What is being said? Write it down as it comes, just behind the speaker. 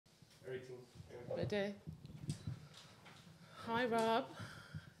Ready? Hi, Rob.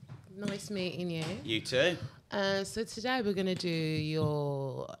 Nice meeting you. You too. So today we're going to do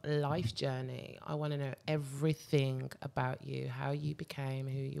your life journey. I want to know everything about you, how you became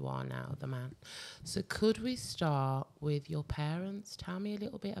who you are now, the man. So could we start with your parents? Tell me a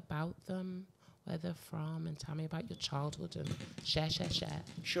little bit about them, where they're from, and tell me about your childhood and share.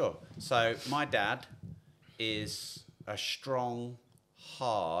 Sure. So my dad is a strong,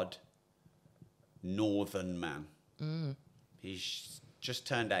 hard, northern man. He's just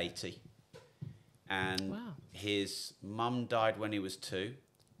turned 80. And Wow. his mum died when he was 2.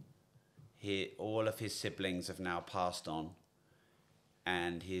 All of his siblings have now passed on.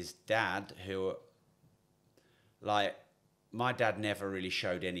 And his dad, my dad never really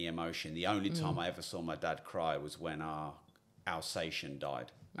showed any emotion. The only time I ever saw my dad cry was when our Alsatian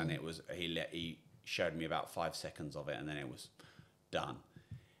died. And it was, he showed me about 5 seconds of it and then it was done.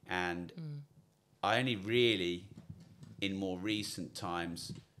 And I only really, in more recent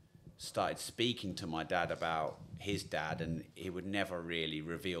times, started speaking to my dad about his dad, and he would never really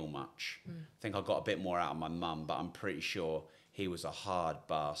reveal much. I think I got a bit more out of my mum, but I'm pretty sure he was a hard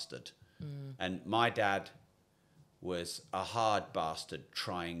bastard. And my dad was a hard bastard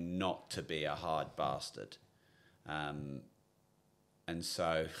trying not to be a hard bastard. And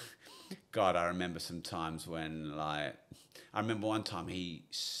so, God, I remember some times when, I remember one time he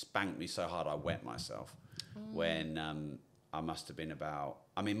spanked me so hard I wet myself. When I must have been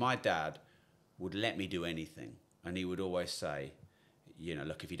my dad would let me do anything. And he would always say,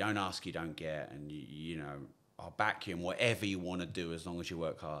 look, if you don't ask, you don't get. And, I'll back you in whatever you want to do as long as you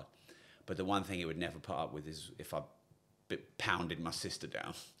work hard. But the one thing he would never put up with is if I pounded my sister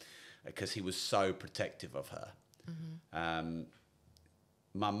down, because he was so protective of her.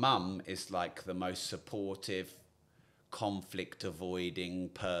 My mum is like the most supportive, conflict-avoiding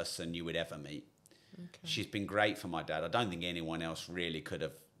person you would ever meet. Okay. She's been great for my dad. I don't think anyone else really could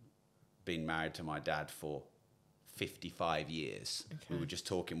have been married to my dad for 55 years. Okay. We were just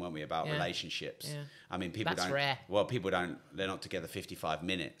talking, weren't we, about relationships. Yeah. I mean, people That's don't... rare. Well, people don't... They're not together 55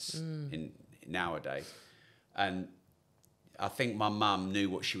 minutes in nowadays. And I think my mum knew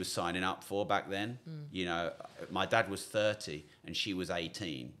what she was signing up for back then. My dad was 30 and she was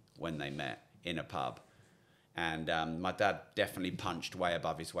 18 when they met in a pub. And my dad definitely punched way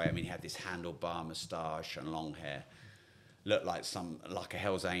above his weight. I mean, he had this handlebar moustache and long hair. Looked like a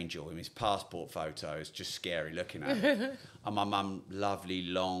Hell's Angel. In his passport photos, just scary looking at it. And my mum, lovely,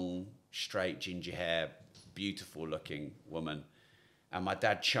 long, straight ginger hair, beautiful looking woman. And my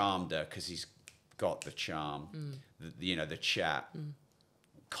dad charmed her because he's got the charm, the chat,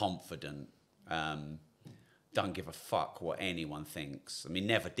 confident, don't give a fuck what anyone thinks. I mean,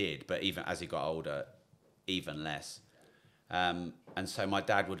 never did, but even as he got older, even less. And so my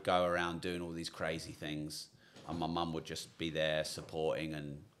dad would go around doing all these crazy things, and my mum would just be there supporting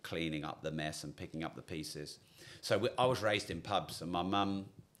and cleaning up the mess and picking up the pieces. So I was raised in pubs, and my mum...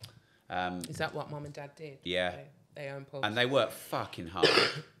 Is that what mum and dad did? Yeah. They own pubs. And they worked fucking hard.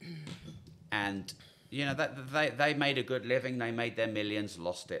 And, they made a good living. They made their millions,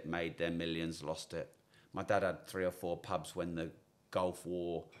 lost it, made their millions, lost it. My dad had 3 or 4 pubs when the Gulf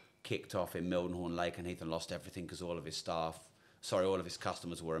War kicked off in Mildenhorn Lake, and Heath, and lost everything because all of his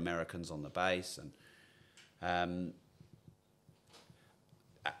customers were Americans on the base. And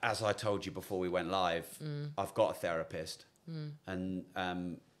as I told you before we went live, I've got a therapist. And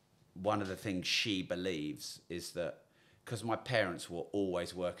one of the things she believes is that because my parents were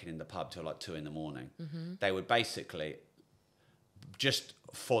always working in the pub till like 2 a.m, they would basically, just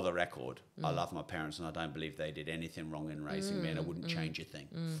for the record, I love my parents and I don't believe they did anything wrong in raising me, and I wouldn't change a thing,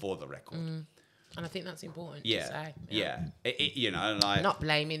 for the record. And I think that's important to say. Not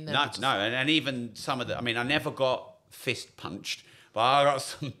blaming them. No, and even some of the, I mean, I never got fist punched, but I got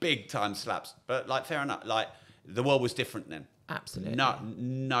some big time slaps. But fair enough, the world was different then. Absolutely.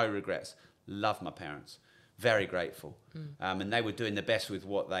 No regrets. Love my parents. Very grateful. And they were doing the best with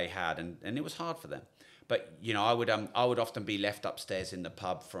what they had, and it was hard for them. But, I would often be left upstairs in the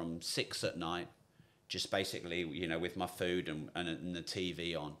pub from 6 at night, just basically, with my food and the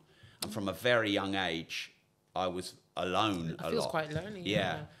TV on. And from a very young age, I was alone a lot. It feels quite lonely.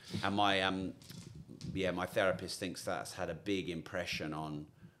 Yeah. And my therapist thinks that's had a big impression on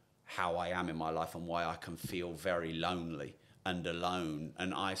how I am in my life and why I can feel very lonely and alone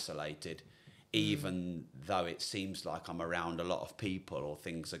and isolated, even though it seems like I'm around a lot of people or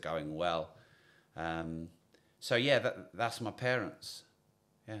things are going well. That's my parents.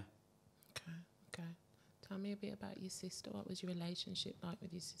 Yeah. Okay. Tell me a bit about your sister. What was your relationship like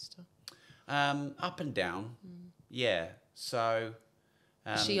with your sister? Up and down. Yeah. So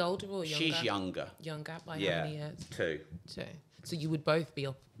Is she older or younger? She's younger. Younger by how many years? 2. 2. So you would both be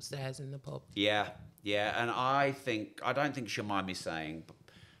upstairs in the pub? Yeah. And I don't think she'll mind me saying,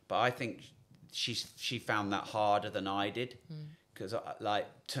 but I think she found that harder than I did. Because, like,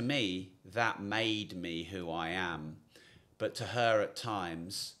 to me, that made me who I am. But to her at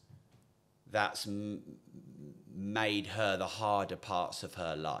times, that's made her the harder parts of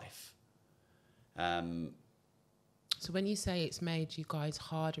her life. So when you say it's made you guys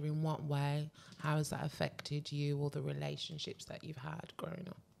harder, in what way? How has that affected you or the relationships that you've had growing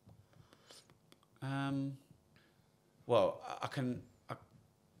up? Well,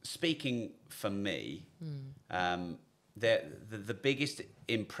 speaking for me, the biggest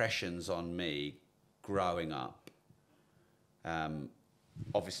impressions on me growing up,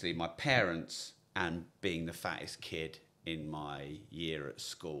 obviously my parents and being the fattest kid in my year at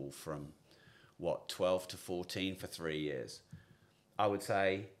school from 12 to 14 for 3 years. I would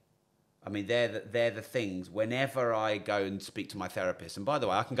say, I mean, they're the things. Whenever I go and speak to my therapist, and by the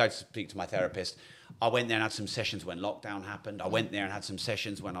way, I can go to speak to my therapist. I went there and had some sessions when lockdown happened. I went there and had some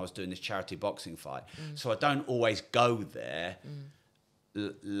sessions when I was doing this charity boxing fight. So I don't always go there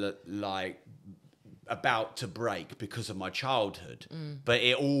like about to break because of my childhood. But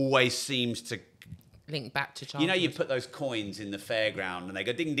it always seems to link back to childhood. You know, you put those coins in the fairground and they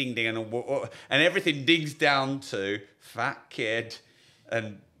go ding, ding, ding, and everything dings down to fat kid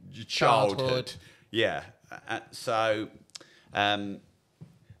and childhood. Yeah. So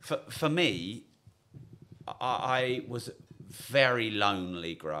for me, I was very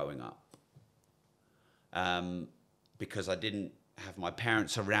lonely growing up because I didn't have my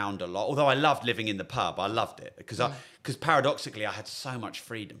parents around a lot. Although I loved living in the pub, I loved it because paradoxically I had so much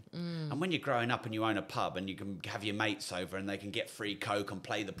freedom. And when you're growing up and you own a pub and you can have your mates over and they can get free Coke and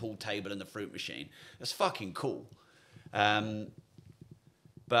play the pool table and the fruit machine, that's fucking cool.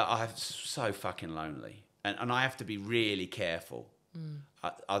 But I'm so fucking lonely, and I have to be really careful.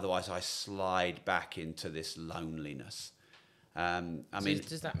 Otherwise, I slide back into this loneliness. I mean,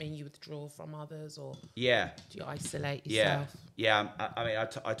 does that mean you withdraw from others, or do you isolate yourself? Yeah. I mean,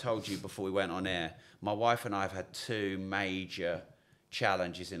 I told you before we went on air, my wife and I have had 2 major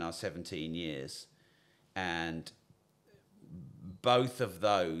challenges in our 17 years, and both of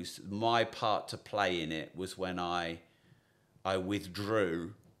those, my part to play in it was when I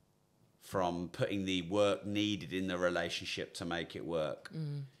withdrew from putting the work needed in the relationship to make it work,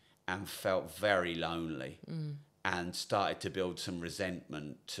 and felt very lonely. And started to build some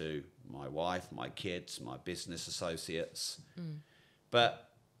resentment to my wife, my kids, my business associates.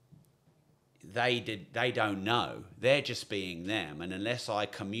 But they don't know. They're just being them. And unless I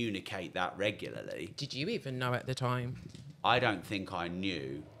communicate that regularly... Did you even know at the time? I don't think I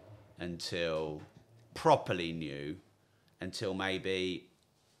knew properly knew until maybe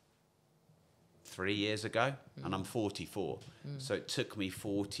 3 years ago. And I'm 44. So it took me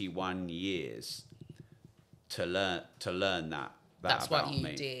 41 years to learn that That's about what you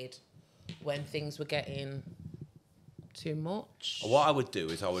me. did when things were getting too much. What I would do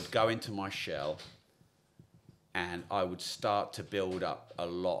is I would go into my shell and I would start to build up a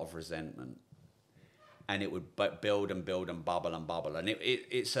lot of resentment, and it would build and build and bubble and bubble, and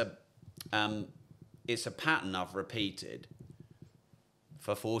it's a pattern I've repeated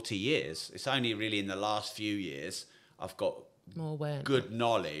for 40 years. It's only really in the last few years I've got more good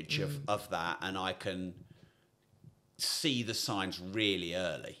knowledge of that, and I can see the signs really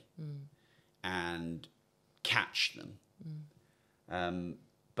early and catch them.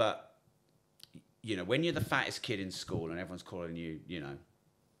 But, you know, when you're the fattest kid in school and everyone's calling you, you know,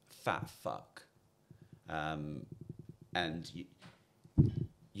 fat fuck, and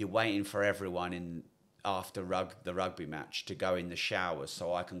you're waiting for everyone after the rugby match to go in the showers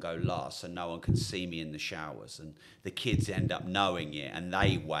so I can go last so no one can see me in the showers, and the kids end up knowing it and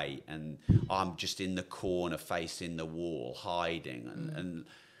they wait and I'm just in the corner facing the wall hiding and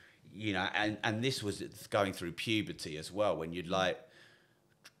you know, and this was going through puberty as well, when you'd like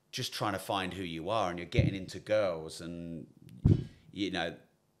just trying to find who you are and you're getting into girls and you know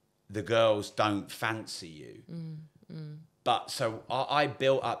the girls don't fancy you. But so I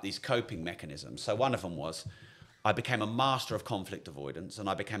built up these coping mechanisms. So one of them was I became a master of conflict avoidance, and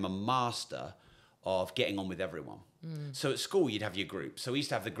I became a master of getting on with everyone. So at school, you'd have your groups. So we used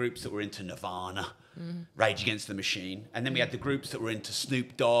to have the groups that were into Nirvana, Rage Against the Machine. And then we had the groups that were into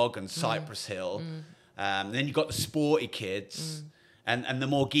Snoop Dogg and Cypress Hill. Then you got the sporty kids and the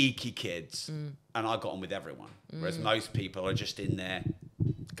more geeky kids. And I got on with everyone. Whereas most people are just in their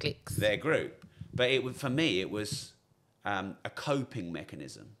group. But for me, it was... a coping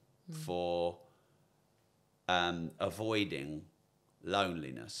mechanism for avoiding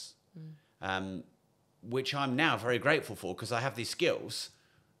loneliness, which I'm now very grateful for, because I have these skills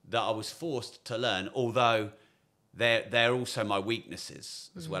that I was forced to learn, although they're also my weaknesses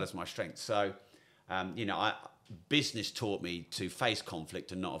as well as my strengths. So, you know, business taught me to face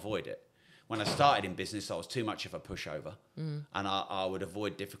conflict and not avoid it. When I started in business, I was too much of a pushover, and I would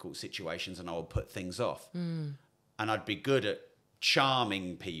avoid difficult situations, and I would put things off. And I'd be good at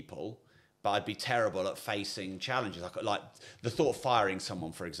charming people, but I'd be terrible at facing challenges. Like the thought of firing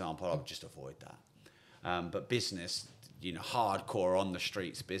someone, for example, I would just avoid that. But business, you know, hardcore on the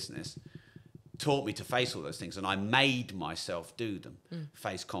streets business, taught me to face all those things, and I made myself do them.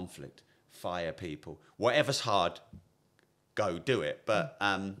 Face conflict, fire people, whatever's hard, go do it. But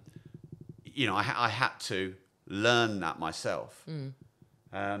you know, I had to learn that myself.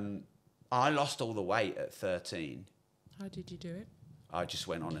 I lost all the weight at 13. How did you do it? I just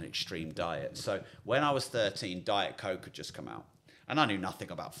went on an extreme diet. So when I was 13, Diet Coke had just come out, and I knew nothing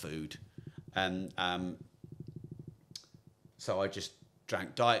about food. And so I just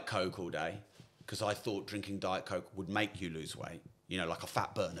drank Diet Coke all day, because I thought drinking Diet Coke would make you lose weight, you know, like a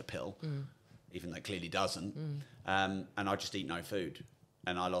fat burner pill, even though it clearly doesn't. And I just eat no food.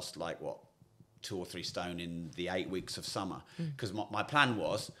 And I lost like, what, 2 or 3 stone in the 8 weeks of summer. Because my plan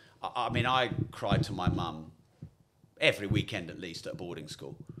was, I mean, I cried to my mum every weekend at least at boarding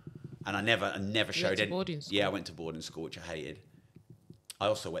school. And I never showed any. Boarding school? Yeah, I went to boarding school, which I hated. I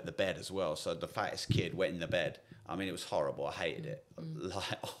also wet the bed as well. So the fattest kid wetting the bed. I mean, it was horrible. I hated it.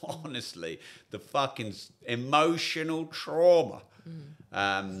 Like, honestly, the fucking emotional trauma.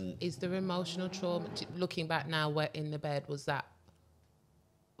 Is there emotional trauma? Looking back now, wetting the bed, was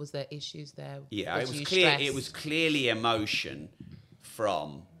there issues there? Yeah, it was clear. It was clearly emotion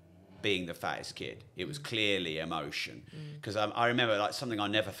from being the fattest kid. It was clearly emotion, because I remember like something I'll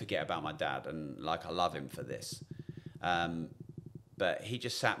never forget about my dad, and like I love him for this. But he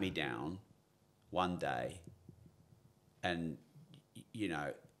just sat me down one day, and you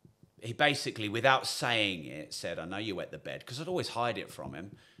know, he basically, without saying it, said, "I know you wet the bed," because I'd always hide it from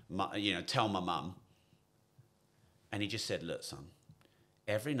him. You know, tell my mum. And he just said, "Look, son,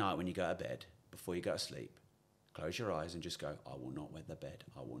 every night when you go to bed, before you go to sleep, close your eyes and just go, I will not wet the bed.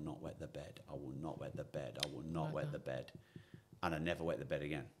 I will not wet the bed. I will not wet the bed. I will not wet the bed." And I never wet the bed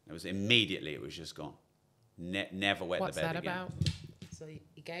again. It was immediately, it was just gone. Never wet the bed again. What's that about? So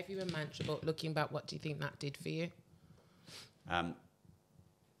he gave you a mantra, but looking back, what do you think that did for you?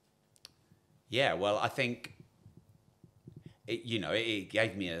 Yeah, well, I think, you know, it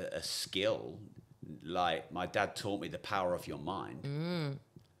gave me a skill. Like, my dad taught me the power of your mind.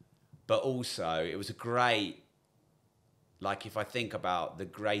 But also, it was a great, like, if I think about the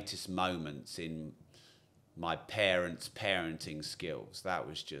greatest moments in my parents' parenting skills, that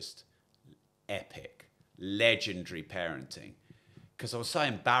was just epic, legendary parenting. Because I was so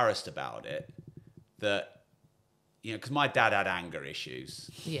embarrassed about it that, you know, because my dad had anger issues.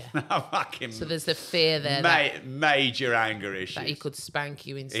 Yeah. So there's the fear there. Major anger issues. That he could spank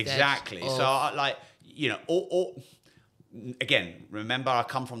you instead. Exactly. So, like, you know, again, remember, I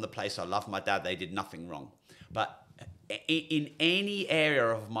come from the place, I love my dad, they did nothing wrong. But in any area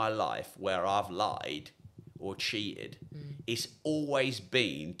of my life where I've lied or cheated, it's always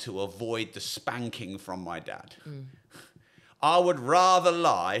been to avoid the spanking from my dad. I would rather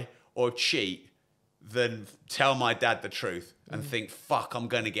lie or cheat than tell my dad the truth and think, fuck, I'm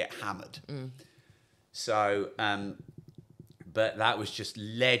going to get hammered. So, but that was just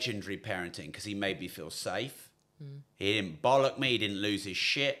legendary parenting, because he made me feel safe. He didn't bollock me. He didn't lose his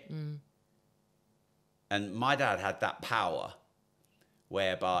shit. And my dad had that power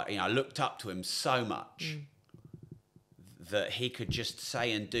whereby, you know, I looked up to him so much that he could just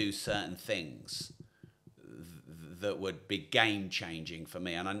say and do certain things that would be game-changing for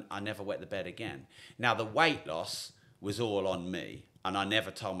me. And I never wet the bed again. Now, the weight loss was all on me. And I never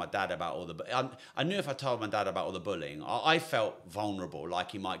told my dad about all the... I knew if I told my dad about all the bullying, I felt vulnerable,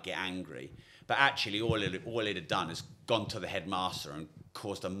 like he might get angry. But actually, all it had done is gone to the headmaster and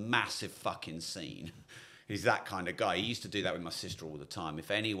caused a massive fucking scene. He's that kind of guy. He used to do that with my sister all the time.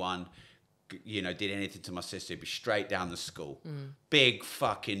 If anyone, you know, did anything to my sister, he'd be straight down the school. Big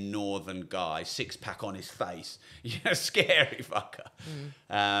fucking northern guy, 6-pack on his face. You know, scary fucker.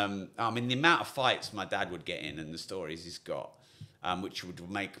 I mean, the amount of fights my dad would get in and the stories he's got, which would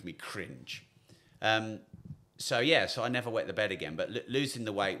make me cringe. So, yeah, so I never wet the bed again. But losing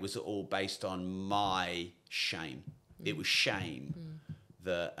the weight was all based on my shame. It was shame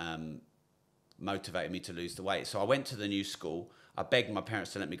that motivated me to lose the weight. So I went to the new school. I begged my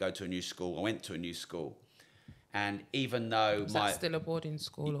parents to let me go to a new school. I went to a new school. And even though Was that still a boarding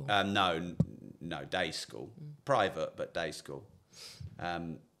school? Or? No, day school. Private, but day school.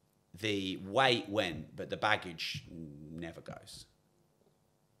 the weight went, but the baggage never goes.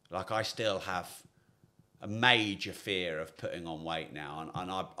 Like, I still have a major fear of putting on weight now,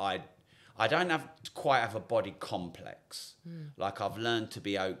 and I don't quite have a body complex. Like, I've learned to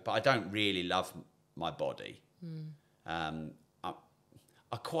be open, but I don't really love my body.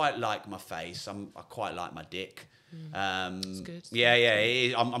 I quite like my face. I quite like my dick. It's good.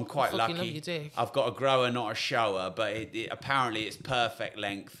 Yeah. I'm quite lucky. Love your dick. I've got a grower, not a shower, but apparently it's perfect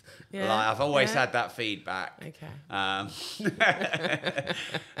length. Yeah. Like, I've always had that feedback. Okay.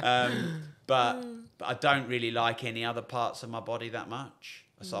 But I don't really like any other parts of my body that much.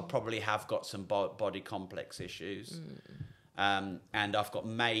 So I probably have got some body complex issues. And I've got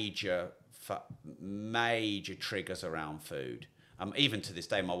major triggers around food. Even to this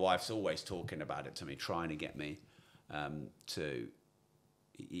day, my wife's always talking about it to me, trying to get me to,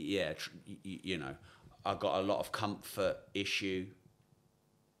 you know, I've got a lot of comfort issue.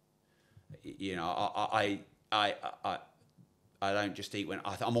 You know, I don't just eat when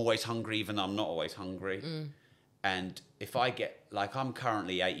I'm always hungry, even though I'm not always hungry. And if I get, like, I'm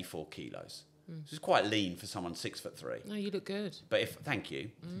currently 84 kilos. Which is quite lean for someone 6'3". No, you look good. But thank you.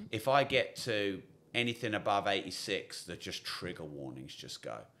 If I get to anything above 86, the just trigger warnings just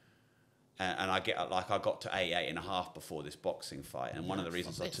go. And I get, like, I got to 88.5 before this boxing fight. And one of the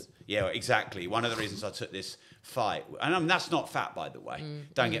reasons exactly. One of the reasons I took this fight, and that's not fat, by the way.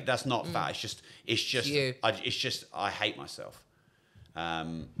 That's not fat. It's just I hate myself.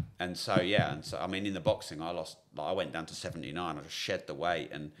 And so I mean, in the boxing, I went down to 79. I just shed the weight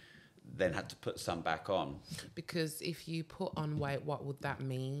and then had to put some back on. Because if you put on weight, what would that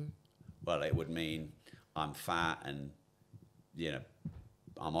mean? Well, it would mean I'm fat and, you know,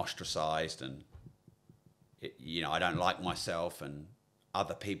 I'm ostracized and, you know, I don't like myself and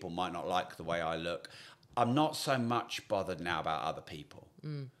other people might not like the way I look. I'm not so much bothered now about other people.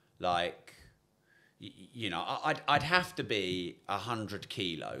 Like, you know, I'd have to be 100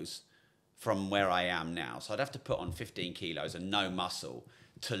 kilos from where I am now. So I'd have to put on 15 kilos and no muscle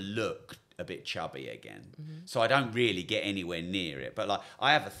to look a bit chubby again. So I don't really get anywhere near it. But, like,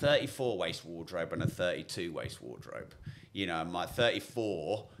 I have a 34 waist wardrobe and a 32 waist wardrobe. You know, my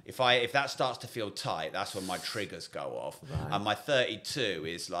 34, if that starts to feel tight, that's when my triggers go off. Right. And my 32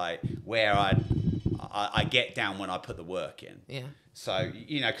 is like where I get down when I put the work in. Yeah. So,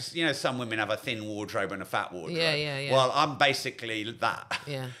 you know, because, you know, some women have a thin wardrobe and a fat wardrobe. Yeah. Well, I'm basically that.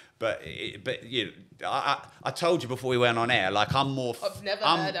 Yeah. But you know, I told you before we went on air, like, I'm more... I've never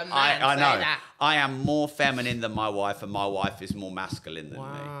heard a man say that. I am more feminine than my wife, and my wife is more masculine than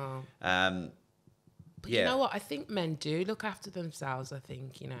me. But you know what? I think men do look after themselves, I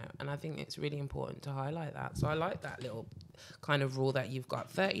think, you know, and I think it's really important to highlight that. So I like that little kind of rule that you've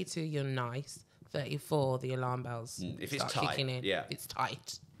got. 32, you're nice. 34, the alarm bells if it's start tight, kicking in. Yeah. It's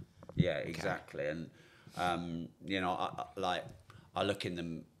tight. Yeah, exactly. Okay. And, you know, I look in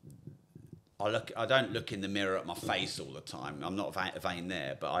the... I don't look in the mirror at my face all the time. I'm not vain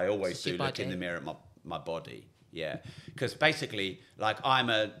there, but I always do look in the mirror at my body. Yeah, because basically, like,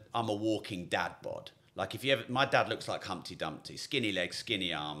 I'm a walking dad bod. Like, my dad looks like Humpty Dumpty, skinny legs,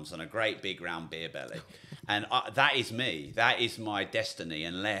 skinny arms, and a great big round beer belly, and that is me. That is my destiny,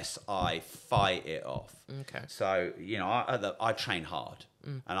 unless I fight it off. Okay. So, you know, I train hard,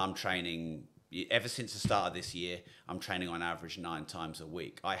 and I'm training. Ever since the start of this year, I'm training on average 9 times a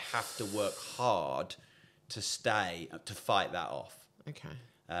week. I have to work hard to fight that off. Okay.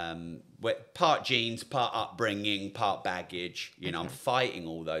 Part genes, part upbringing, part baggage. You know, I'm fighting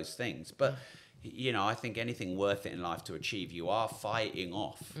all those things. But, you know, I think anything worth it in life to achieve, you are fighting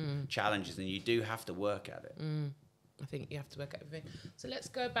off challenges, and you do have to work at it. I think you have to work at everything. So let's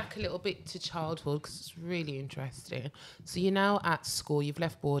go back a little bit to childhood, because it's really interesting. So you're now at school. You've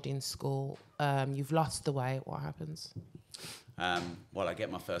left boarding school. You've lost the weight. What happens? Well, I get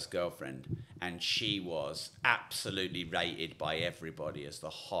my first girlfriend, and she was absolutely rated by everybody as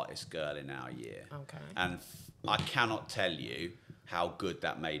the hottest girl in our year. Okay. And I cannot tell you how good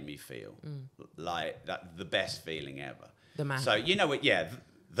that made me feel. Like, that, the best feeling ever. The man. So, you know what? Yeah.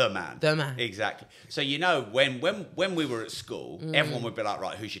 The man. The man. Exactly. So, you know, when we were at school, everyone would be like,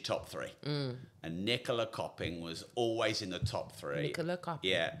 right, who's your top 3? And Nicola Copping was always in the top 3. Nicola Copping.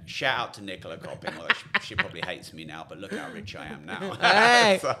 Yeah. Shout out to Nicola Copping. Although she probably hates me now, but look how rich I am now.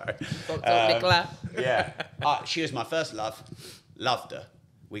 Hey. So, Nicola. Yeah. She was my first love. Loved her.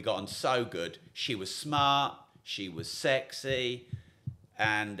 We got on so good. She was smart. She was sexy.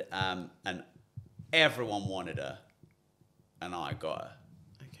 And everyone wanted her. And I got her.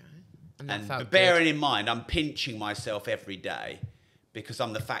 And bearing in mind, I'm pinching myself every day because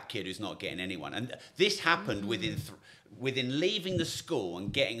I'm the fat kid who's not getting anyone. And this happened within leaving the school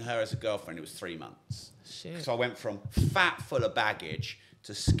and getting her as a girlfriend. It was 3 months. Shit. So I went from fat, full of baggage,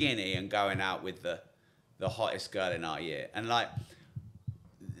 to skinny and going out with the hottest girl in our year. And like,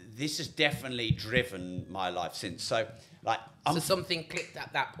 this has definitely driven my life since. So like, so something clicked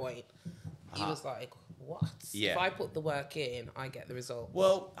at that point. He was like, what? Yeah. If I put the work in, I get the result.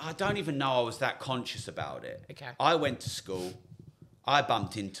 Well, I don't even know I was that conscious about it. Okay. I went to school. I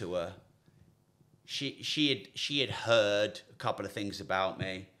bumped into her. She had heard a couple of things about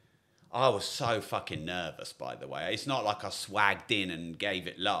me. I was so fucking nervous, by the way. It's not like I swagged in and gave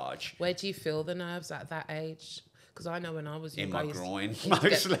it large. Where do you feel the nerves at that age? Because I know when I was young, In my groin,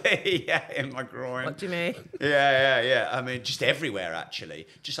 mostly. Yeah, in my groin. What do you mean? Yeah. I mean, just everywhere, actually.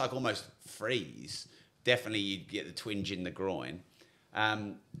 Just like almost freeze. Definitely you'd get the twinge in the groin.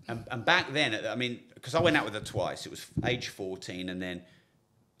 And back then, I mean, because I went out with her twice. It was age 14 and then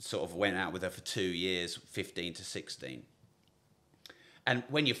sort of went out with her for 2 years, 15 to 16. And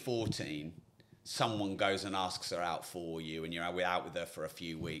when you're 14, someone goes and asks her out for you and you're out with her for a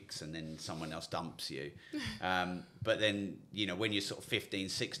few weeks and then someone else dumps you. But then, you know, when you're sort of 15,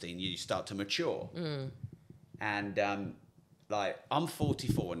 16, you start to mature. And like, I'm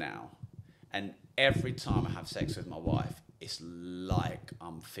 44 now. And every time I have sex with my wife, it's like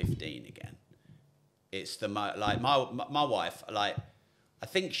I'm 15 again. It's like my wife, like, I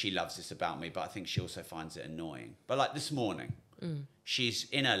think she loves this about me, but I think she also finds it annoying. But like this morning, she's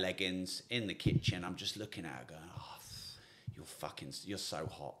in her leggings in the kitchen. I'm just looking at her going, oh, you're so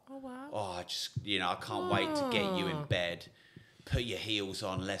hot. Oh, wow. Oh, I can't wait to get you in bed. Put your heels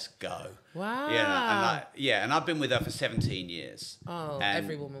on, let's go. Wow. And I've been with her for 17 years. Oh,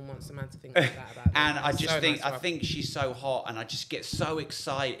 every woman wants a man to think like that about them. And I just so I think she's so hot and I just get so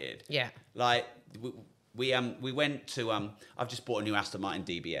excited. Yeah. Like, we went to, I've just bought a new Aston Martin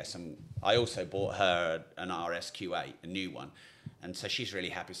DBS and I also bought her an RSQ8, a new one. And so she's really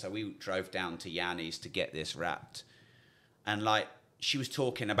happy. So we drove down to Yanni's to get this wrapped. And like, she was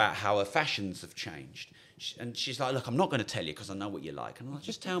talking about how her fashions have changed. And she's like, look, I'm not going to tell you because I know what you like. And I'm like,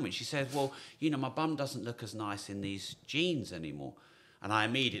 just tell me. She said, well, you know, my bum doesn't look as nice in these jeans anymore. And I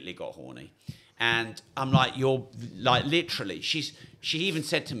immediately got horny. And I'm like, you're like, literally, she even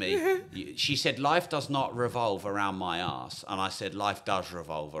said to me, she said, life does not revolve around my ass. And I said, life does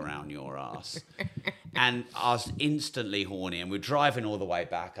revolve around your ass. And I was instantly horny and we're driving all the way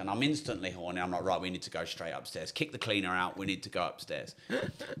back and I'm instantly horny. I'm like, right, we need to go straight upstairs. Kick the cleaner out. We need to go upstairs.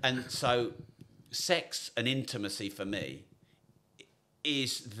 And so sex and intimacy for me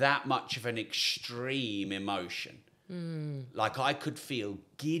is that much of an extreme emotion. Like I could feel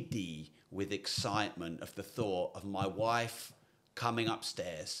giddy with excitement of the thought of my wife coming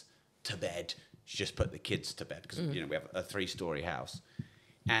upstairs to bed. She just put the kids to bed because you know we have a 3-story house.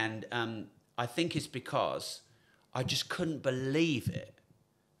 And I think it's because I just couldn't believe it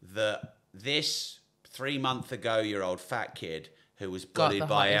that this 3-month-ago-year-old fat kid who was bullied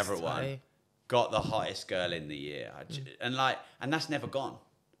by everyone got the hottest girl in the year. And that's never gone.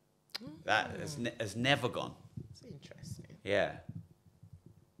 That has never gone. It's interesting. Yeah.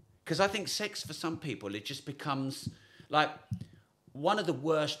 Because I think sex for some people, it just becomes like one of the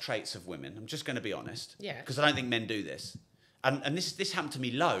worst traits of women. I'm just going to be honest. Yeah. Because I don't think men do this. And this happened to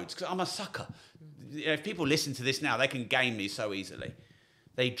me loads because I'm a sucker. You know, if people listen to this now, they can game me so easily.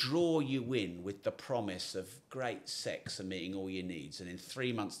 They draw you in with the promise of great sex and meeting all your needs. And in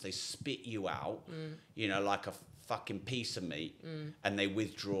 3 months, they spit you out, you know, like a fucking piece of meat. And they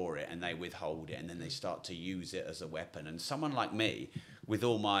withdraw it and they withhold it. And then they start to use it as a weapon. And someone like me, with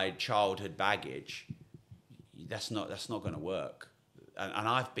all my childhood baggage, that's not going to work. And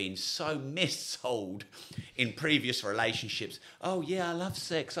I've been so missold in previous relationships. Oh, yeah, I love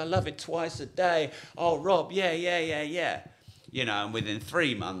sex. I love it twice a day. Oh, Rob, yeah. You know, and within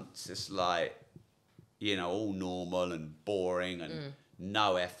 3 months, it's like, you know, all normal and boring and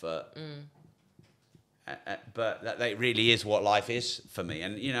no effort. But that really is what life is for me.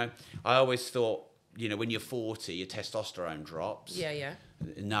 And, you know, I always thought, you know, when you're 40, your testosterone drops. Yeah.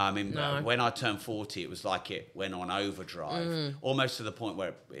 No, I mean, when I turned 40, it was like it went on overdrive, almost to the point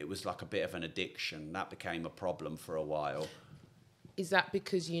where it was like a bit of an addiction. That became a problem for a while. Is that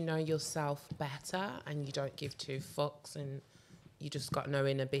because you know yourself better and you don't give two fucks and you just got no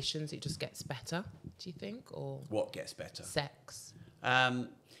inhibitions? It just gets better, do you think? Or what gets better? Sex.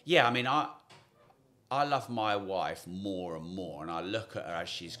 Yeah, I mean, I love my wife more and more, and I look at her as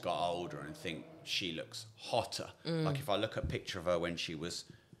she's got older and think she looks hotter. Like if I look at a picture of her when she was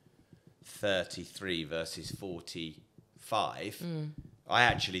 33 versus 45, I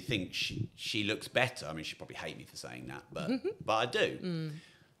actually think she looks better. I mean, she'd probably hate me for saying that, but I do.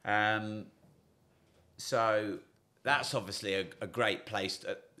 So that's obviously a great place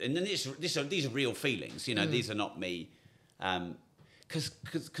to, and then these are real feelings, you know. These are not me,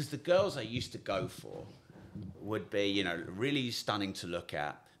 because the girls I used to go for would be, you know, really stunning to look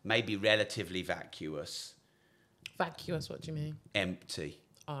at, maybe relatively vacuous. Vacuous, what do you mean? Empty.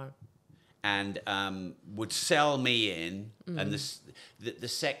 Oh. And would sell me in, and the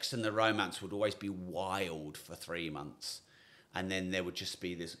sex and the romance would always be wild for 3 months, and then there would just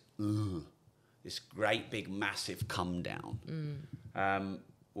be this great big massive come down.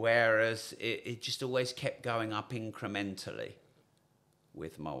 Whereas it just always kept going up incrementally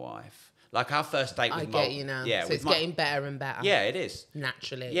with my wife. Like our first date with I get you now. Yeah, so it's getting better and better. Yeah, it is.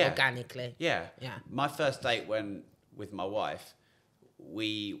 Naturally, Yeah. organically. Yeah. Yeah. My first date with my wife,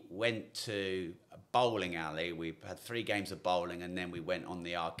 we went to a bowling alley. We had 3 games of bowling, and then we went on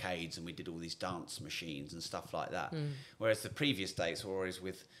the arcades and we did all these dance machines and stuff like that. Whereas the previous dates were always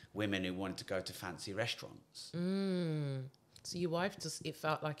with women who wanted to go to fancy restaurants. So your wife it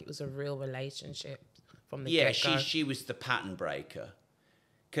felt like it was a real relationship from the Yeah, get-go. she was the pattern breaker.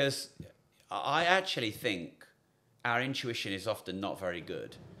 Because I actually think our intuition is often not very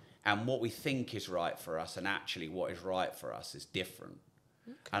good. And what we think is right for us and actually what is right for us is different.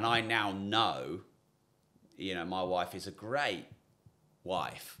 Okay. And I now know, you know, my wife is a great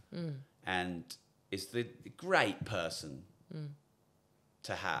wife and is the great person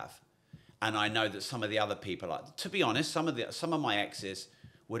to have. And I know that some of the other people, like, to be honest, some of my exes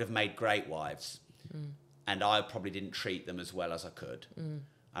would have made great wives, and I probably didn't treat them as well as I could,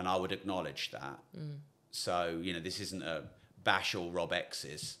 and I would acknowledge that. So, you know, this isn't a bash all Rob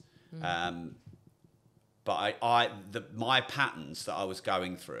exes, but my patterns that I was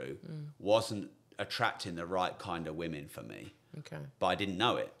going through wasn't attracting the right kind of women for me. Okay. But I didn't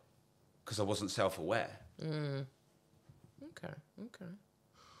know it because I wasn't self-aware. Okay.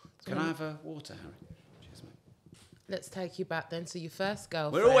 Can I have a water, Harry? Cheers, mate. Let's take you back then to your first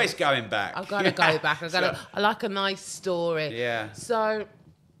girlfriend. We're always going back. I've got to go back. I like a nice story. Yeah. So...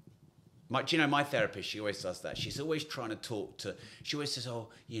 Do you know, my therapist, she always does that. She's always trying to talk to... She always says, oh,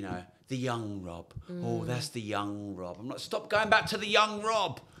 you know, the young Rob. Oh, that's the young Rob. I'm like, stop going back to the young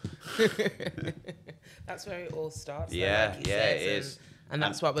Rob. That's where it all starts. Yeah, like it is. And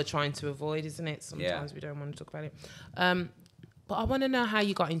that's what we're trying to avoid, isn't it? Sometimes we don't want to talk about it. But I want to know how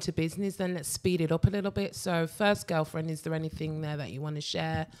you got into business. Then let's speed it up a little bit. So first girlfriend, is there anything there that you want to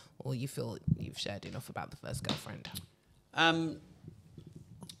share, or you feel you've shared enough about the first girlfriend?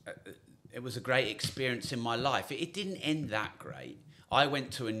 It was a great experience in my life. It didn't end that great. I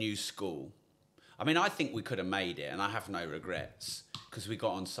went to a new school. I mean, I think we could have made it, and I have no regrets because we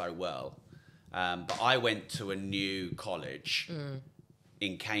got on so well. But I went to a new college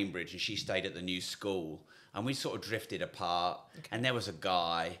in Cambridge, and she stayed at the new school. And we sort of drifted apart. Okay. And there was a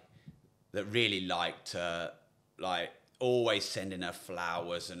guy that really liked her, like always sending her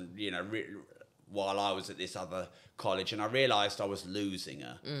flowers, and, you know, while I was at this other college. And I realised I was losing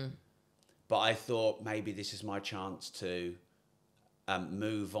her. But I thought maybe this is my chance to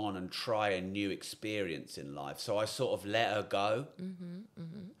move on and try a new experience in life. So I sort of let her go.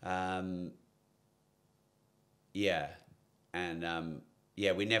 Yeah. And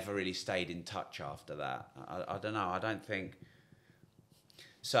yeah, we never really stayed in touch after that. I don't know. I don't think...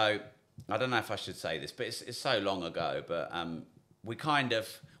 So I don't know if I should say this, but it's so long ago. But we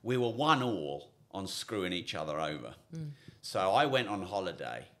were 1-1 on screwing each other over. So I went on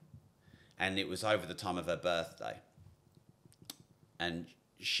holiday. And it was over the time of her birthday. And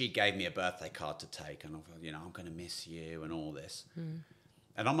she gave me a birthday card to take. And I thought, you know, I'm going to miss you and all this.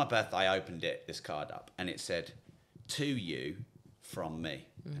 And on my birthday, I opened this card up. And it said, to you from me.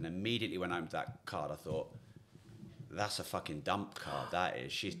 And immediately when I opened that card, I thought, that's a fucking dump card, that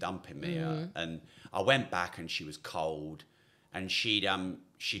is. She's dumping me. And I went back and she was cold. And she'd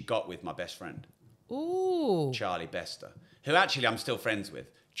got with my best friend. Ooh. Charlie Bester. Who actually I'm still friends with.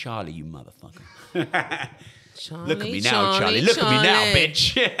 Charlie, you motherfucker. Look at me now, Charlie. Look at me now,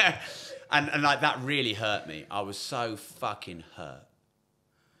 bitch. Yeah. And like, that really hurt me. I was so fucking hurt.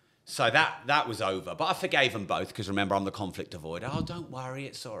 So that was over. But I forgave them both because, remember, I'm the conflict avoider. Oh, don't worry,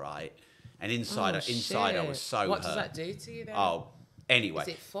 it's all right. And inside I was so hurt. What does that do to you then? Oh, anyway. Is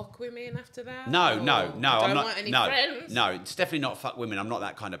it fuck women after that? No. I'm not. Want any no, friends? no, it's definitely not fuck women. I'm not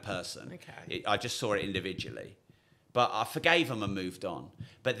that kind of person. Okay. I just saw it individually. But I forgave them and moved on.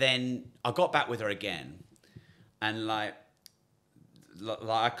 But then I got back with her again. And like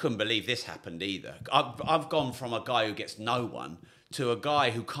I couldn't believe this happened either. I've gone from a guy who gets no one to a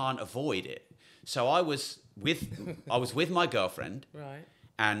guy who can't avoid it. So I was with my girlfriend, Right.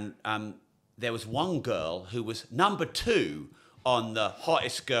 and there was one girl who was number 2 on the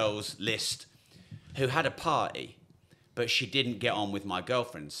hottest girls list who had a party, but she didn't get on with my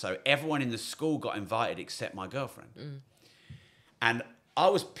girlfriend. So everyone in the school got invited except my girlfriend. And I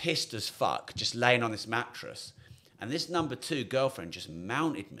was pissed as fuck, just laying on this mattress. And this number 2 girlfriend just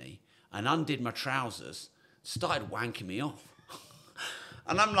mounted me and undid my trousers, started wanking me off.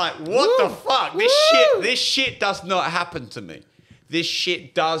 And I'm like, what the fuck? This shit does not happen to me. This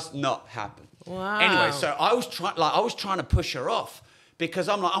shit does not happen. Wow. Anyway, so I was trying to push her off because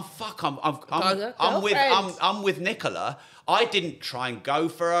I'm like, oh fuck, I'm with Nicola. I didn't try and go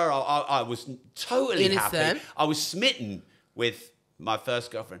for her. I was totally happy. I was smitten with my first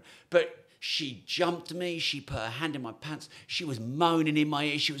girlfriend, but she jumped me. She put her hand in my pants. She was moaning in my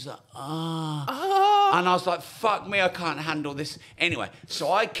ear. She was like, and I was like, fuck me, I can't handle this. Anyway,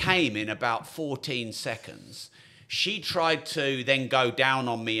 so I came in about 14 seconds. She tried to then go down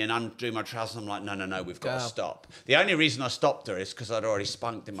on me and undo my trousers. I'm like, no, we've got to stop. The only reason I stopped her is because I'd already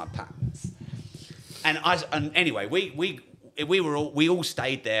spunked in my pants. And anyway, we all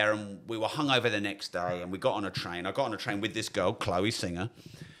stayed there, and we were hungover the next day, and we got on a train. I got on a train with this girl, Chloe Singer,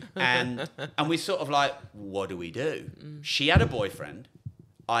 and we sort of like, what do we do? She had a boyfriend,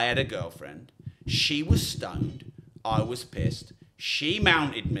 I had a girlfriend. She was stoned, I was pissed. She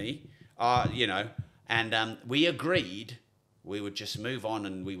mounted me, and we agreed we would just move on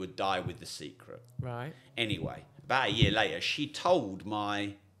and we would die with the secret. Right. Anyway, about a year later, she told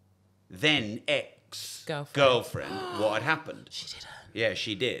my then ex-girlfriend what had happened. She did it. Yeah,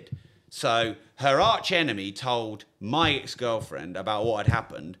 she did. So her arch enemy told my ex-girlfriend about what had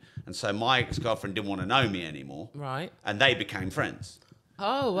happened, and so my ex-girlfriend didn't want to know me anymore. Right. And they became friends.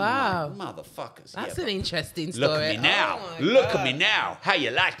 Oh, wow. Like, motherfuckers. That's an interesting story. Look at me now. Oh Look at me now. How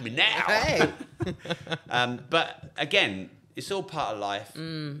you like me now? Hey. But again, it's all part of life.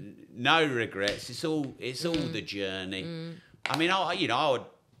 No regrets. It's all the journey. I mean, I would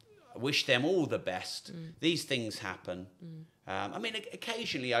wish them all the best. These things happen. I mean,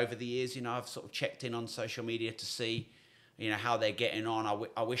 occasionally over the years, I've sort of checked in on social media to see, how they're getting on.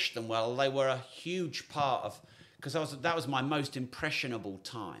 I wish them well. They were a huge part of, because that was my most impressionable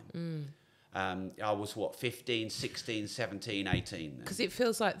time. I was 15, 16, 17, 18. Because it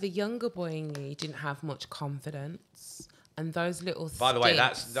feels like the younger boy in you didn't have much confidence, and those little By the way,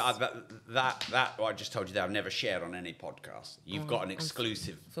 that what I just told you that I've never shared on any podcast. You've got an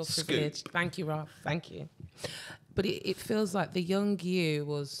exclusive scoop. Thank you, Rob. Thank you. But it feels like the young you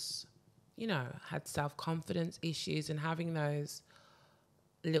was, had self-confidence issues, and having those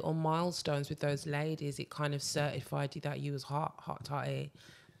little milestones with those ladies, it kind of certified you that you was hot toddy,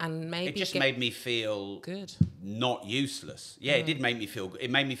 and maybe it just made me feel good, not useless. Yeah, it did make me feel.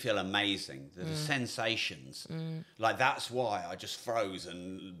 It made me feel amazing. The sensations, like that's why I just froze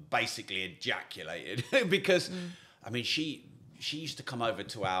and basically ejaculated because, I mean, she used to come over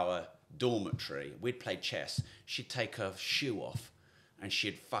to our dormitory. We'd play chess. She'd take her shoe off. And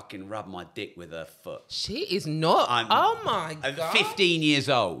she'd fucking rub my dick with her foot. She is not. Oh my God. 15 years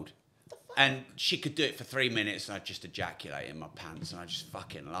old. And she could do it for 3 minutes, and I'd just ejaculate in my pants, and I just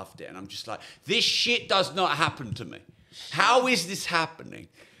fucking loved it. And I'm just like, this shit does not happen to me. How is this happening?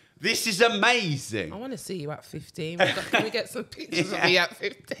 This is amazing. I want to see you at 15. Can we get some pictures of me at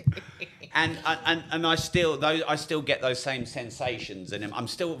 15? And I still get those same sensations, and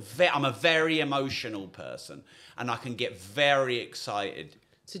I'm a very emotional person, and I can get very excited.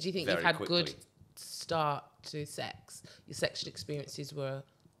 So do you think you've had good start to sex? Your sexual experiences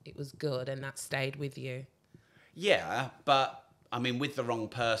it was good, and that stayed with you? Yeah, but I mean, with the wrong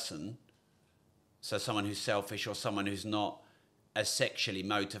person, so someone who's selfish or someone who's not as sexually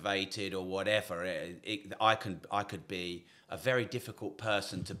motivated or whatever, I could be a very difficult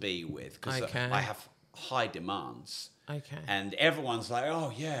person to be with because I have high demands. Okay. And everyone's like,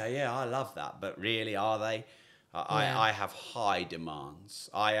 oh yeah, I love that, but really, are they? I have high demands.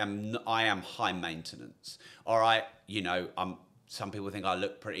 I am high maintenance. All right, some people think I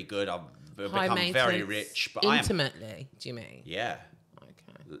look pretty good. I've become very rich, but intimately, do you mean? Yeah.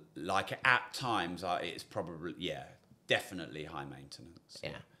 Okay. Like at times, it's probably definitely high maintenance.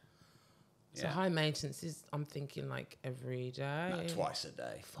 Yeah. So high maintenance is, I'm thinking like every day. No, twice a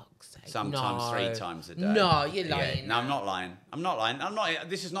day. Fuck's sake. Sometimes 3 times a day. No, you're lying. Yeah. No, I'm not lying.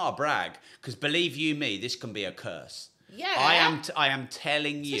 This is not a brag, because believe you me, this can be a curse. Yeah. I am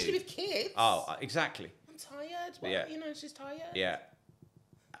telling you. Especially with kids. Oh, exactly. I'm tired. Well, yeah. She's tired. Yeah.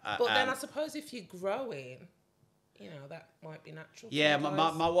 But then I suppose if you're growing, that might be natural. Yeah,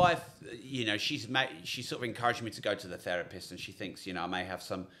 my wife, she sort of encouraged me to go to the therapist, and she thinks, I may have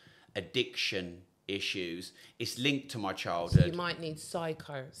some addiction issues. It's linked to my So childhood. you might need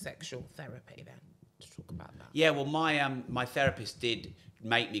psychosexual therapy then to talk about that. Yeah, well, my therapist did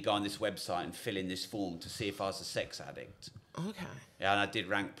make me go on this website and fill in this form to see if I was a sex addict. Okay. Yeah, and I did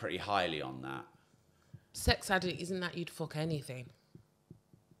rank pretty highly on that. Sex addict, isn't that you'd fuck anything?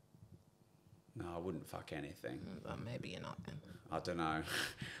 No, I wouldn't fuck anything. Well, maybe you're not then. I don't know.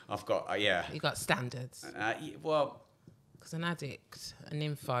 I've got, yeah. You got standards. Well, Because an addict, an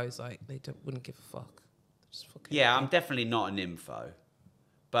nympho is like, wouldn't give a fuck. Just fuck yeah, anything. I'm definitely not an info.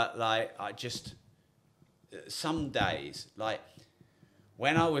 But, like, some days, like,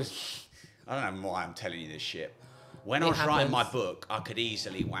 when I was, I don't know why I'm telling you this shit. When I was writing my book, I could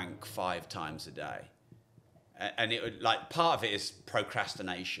easily wank 5 times a day. And it would, like, part of it is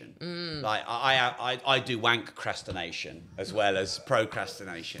procrastination. Like, I do wank-crastination as well as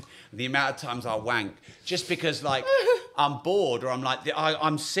procrastination. The amount of times I wank, just because, like, I'm bored or I'm like,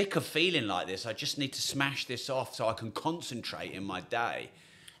 I'm sick of feeling like this. I just need to smash this off so I can concentrate in my day.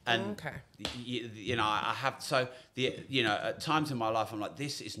 And, you know, I have, so, you know, at times in my life, I'm like,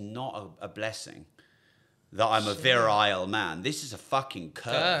 this is not a blessing that I'm a virile man. This is a fucking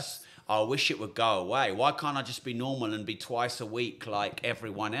curse. I wish it would go away. Why can't I just be normal and be twice a week like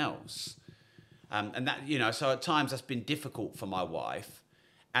everyone else? And that, you know, so at times that's been difficult for my wife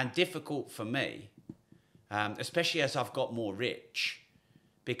and difficult for me, especially as I've got more rich,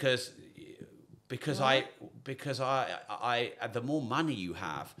 because I the more money you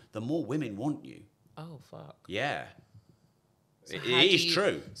have, the more women want you. Oh, fuck. Yeah. So it is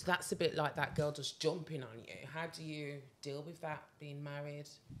true. So that's a bit like that girl just jumping on you. How do you deal with that, being married?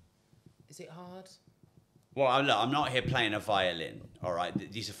 Is it hard? Well, look, I'm not here playing a violin, all right?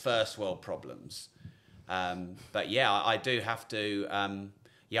 These are first world problems. But yeah, I do have to,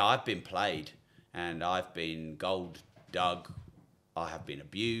 I've been played and I've been gold dug. I have been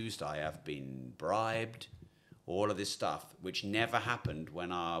abused. I have been bribed. All of this stuff, which never happened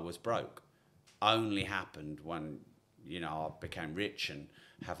when I was broke. Only happened when, you know, I became rich and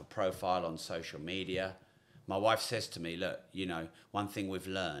have a profile on social media. My wife says to me, look, you know, one thing we've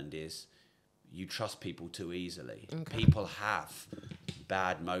learned is you trust people too easily. Okay. People have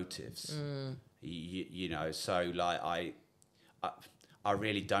bad motives. You know, so like I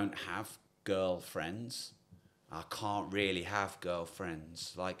really don't have girlfriends. I can't really have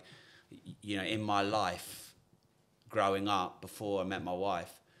girlfriends. Like, you know, in my life, growing up, before I met my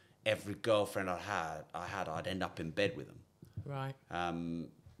wife, every girlfriend I'd end up in bed with them. Right.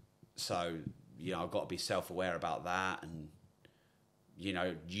 So, you know, I've got to be self-aware about that and, you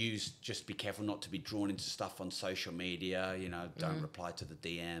know, just be careful not to be drawn into stuff on social media, you know, don't reply to the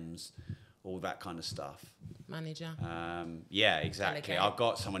DMs, all that kind of stuff. Manager. Yeah, exactly. I've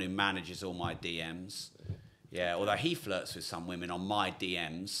got someone who manages all my DMs. Yeah, although he flirts with some women on my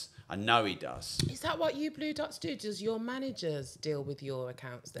DMs. I know he does. Is that what you Blue Dots do? Does your managers deal with your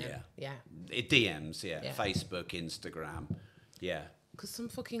accounts then? Yeah. It DMs, yeah. Facebook, Instagram. Yeah. Because some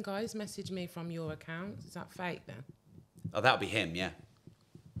fucking guys message me from your account. Is that fake then? Oh, that'll be him, yeah.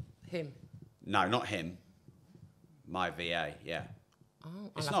 Him? No, not him. My VA, yeah.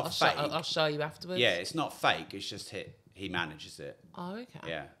 Oh, it's not fake. I'll show you afterwards. Yeah, it's not fake. It's just he manages it. Oh, okay.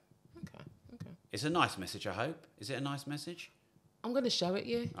 Yeah. Okay. It's a nice message, I hope. Is it a nice message? I'm going to show it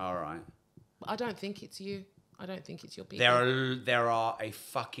you. All right. But I don't think it's you. I don't think it's your people. There are a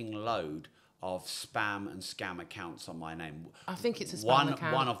fucking load of spam and scam accounts on my name. I think it's a spam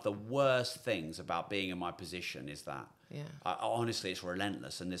account. One of the worst things about being in my position is that. Yeah. Honestly, it's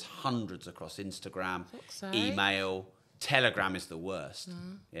relentless. And there's hundreds across Instagram, email, Telegram is the worst.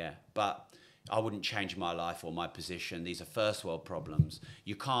 Yeah. But I wouldn't change my life or my position. These are first world problems.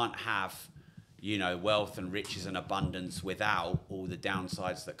 You can't have, you know, wealth and riches and abundance without all the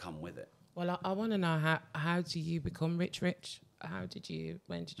downsides that come with it. Well, I want to know how do you become rich? When did you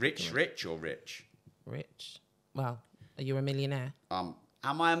rich or rich? Rich. Well, are you a millionaire? Am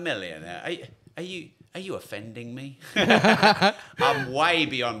I a millionaire? Are you offending me? I'm way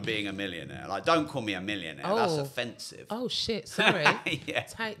beyond being a millionaire. Like, don't call me a millionaire. Oh. That's offensive. Oh shit! Sorry. Yeah.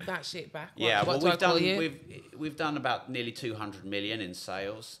 Take that shit back. We've done about nearly 200 million in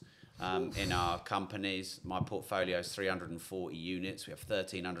sales. In our companies. My portfolio is 340 units. We have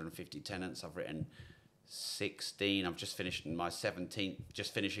 1,350 tenants. I've written 16. I'm just finishing my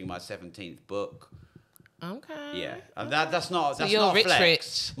 17th book. Okay. Yeah, that's not so you're rich, flex. Rich.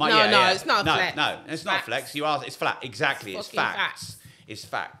 It's not flex. No, it's not flex. It's flat. Exactly, it's facts. It's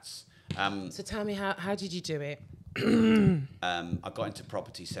facts. So tell me, how did you do it? I got into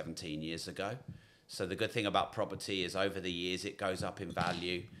property 17 years ago. So the good thing about property is over the years, it goes up in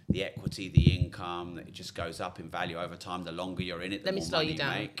value. the equity, the income, it just goes up in value over time. The longer you're in it, the more money you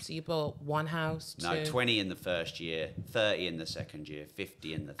make. So you bought one house, No, 20 in the first year, 30 in the second year,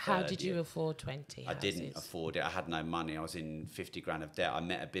 50 in the third year. How did you afford 20 I houses? didn't afford it. I had no money. I was in 50 grand of debt. I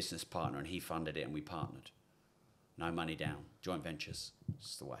met a business partner and he funded it and we partnered. No money down. Joint ventures.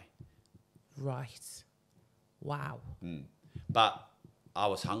 It's the way. Right. Wow. But I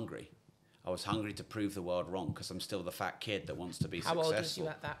was hungry. I was hungry to prove the world wrong because I'm still the fat kid that wants to be successful. How old was you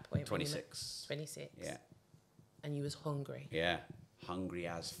at that point? 26. 26? Yeah. And you was hungry? Yeah. Hungry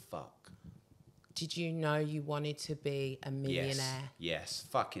as fuck. Did you know you wanted to be a millionaire? Yes.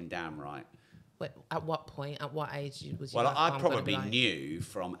 Fucking damn right. Wait, at what point? At what age was you? Well, like, I I'm gonna probably be like... knew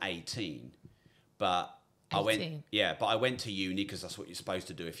from 18, but 18? I went to uni because that's what you're supposed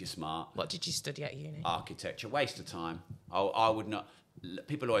to do if you're smart. What did you study at uni? Architecture. Waste of time. I would not.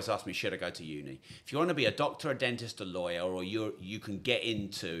 People always ask me, should I go to uni? If you want to be a doctor, a dentist, a lawyer, or you can get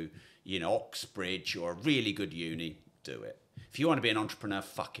into, Oxbridge or a really good uni, do it. If you want to be an entrepreneur,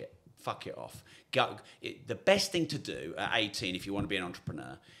 fuck it. Fuck it off. The best thing to do at 18, if you want to be an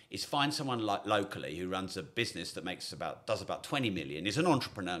entrepreneur, is find someone like locally who runs a business that does about 20 million, is an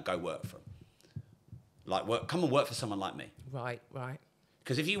entrepreneur, go work for them. Come and work for someone like me. Right.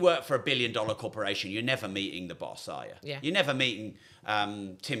 Because if you work for $1 billion corporation, you're never meeting the boss, are you? Yeah. You're never meeting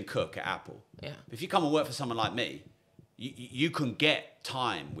Tim Cook at Apple. Yeah. If you come and work for someone like me, you can get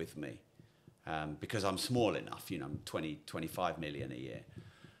time with me because I'm small enough. I'm 25 million a year.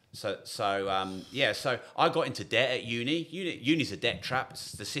 So I got into debt at uni. Uni's a debt trap.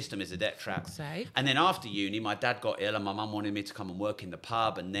 The system is a debt trap. Say. And then after uni, my dad got ill and my mum wanted me to come and work in the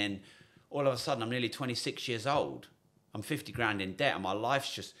pub. And then all of a sudden, I'm nearly 26 years old. I'm 50 grand in debt and my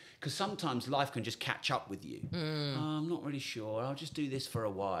life's just... Because sometimes life can just catch up with you. Oh, I'm not really sure. I'll just do this for a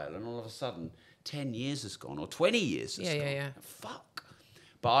while. And all of a sudden, 10 years has gone or 20 years has gone. Yeah. Fuck.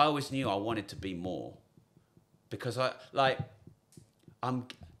 But I always knew I wanted to be more. Because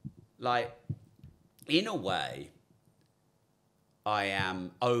in a way, I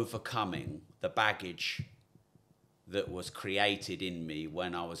am overcoming the baggage that was created in me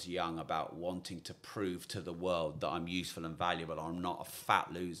when I was young about wanting to prove to the world that I'm useful and valuable. I'm not a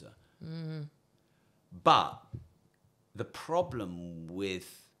fat loser. But the problem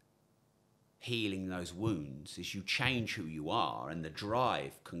with healing those wounds is you change who you are and the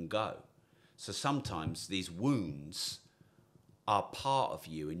drive can go. So sometimes these wounds are part of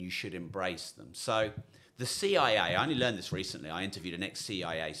you and you should embrace them. So the CIA, I only learned this recently. I interviewed an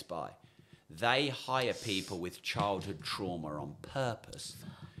ex-CIA spy. They hire people with childhood trauma on purpose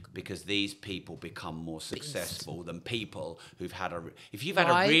because these people become more successful than people who've had if you've had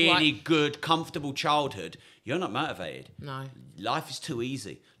a really good, comfortable childhood, you're not motivated. No. Life is too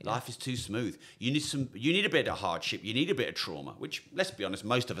easy. Yeah. Life is too smooth. You need a bit of hardship. You need a bit of trauma, which, let's be honest,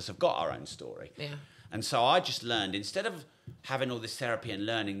 most of us have got our own story. Yeah. And so I just learned, instead of having all this therapy and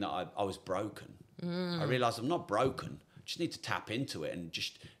learning that I was broken, I realized I'm not broken. I just need to tap into it and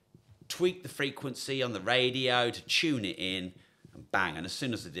just tweak the frequency on the radio to tune it in, and bang. And as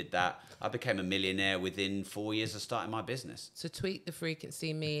soon as I did that, I became a millionaire within 4 years of starting my business. So tweak the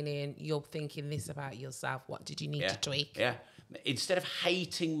frequency, meaning you're thinking this about yourself. What did you need to tweak? Yeah. Instead of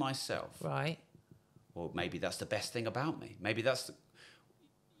hating myself. Right. Well, maybe that's the best thing about me. Maybe that's,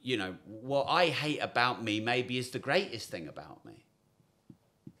 what I hate about me maybe is the greatest thing about me.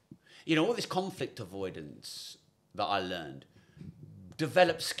 All this conflict avoidance that I learned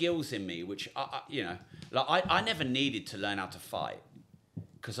developed skills in me, which, I never needed to learn how to fight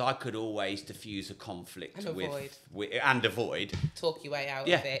because I could always diffuse a conflict and avoid. Talk your way out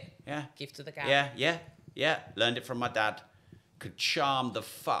of it. Yeah. Give to the guy. Yeah. Learned it from my dad. Could charm the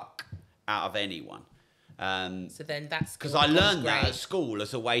fuck out of anyone. So then that's... Because I learned that at school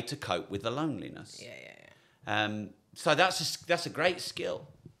as a way to cope with the loneliness. Yeah. So that's a great skill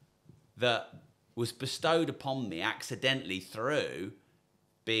that was bestowed upon me accidentally through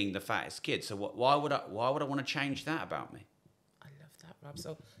being the fattest kid. So why would I want to change that about me? I love that, Rob.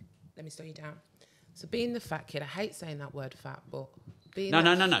 So let me slow you down. So being the fat kid, I hate saying that word fat, but being...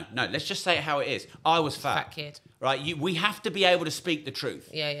 No. Let's just say it how it is. I was fat. Fat kid. Right? We have to be able to speak the truth.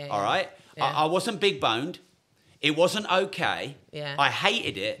 Yeah. All right? Yeah. I wasn't big boned. It wasn't okay. Yeah. I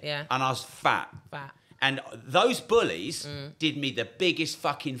hated it. Yeah. And I was fat. And those bullies did me the biggest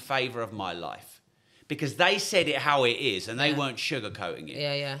fucking favour of my life. Because they said it how it is and they weren't sugarcoating it.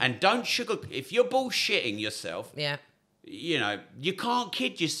 Yeah. And don't if you're bullshitting yourself, you can't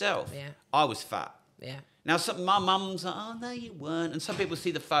kid yourself. Yeah. I was fat. Yeah. Now, my mum's like, oh, no, you weren't. And some people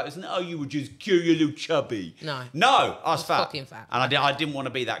see the photos and, oh, you were just cute, you little chubby. No, I was fat. Fucking fat. And I didn't want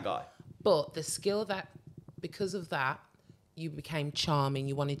to be that guy. But the skill because of that, you became charming,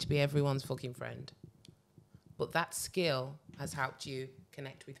 you wanted to be everyone's fucking friend. But that skill has helped you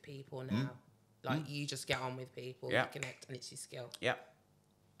connect with people now. Like you just get on with people, you connect, and it's your skill. Yeah.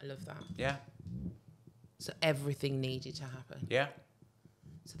 I love that. Yeah. So everything needed to happen. Yeah.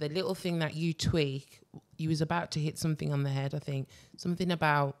 So the little thing that you tweak, you was about to hit something on the head, I think. Something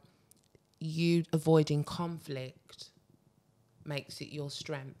about you avoiding conflict makes it your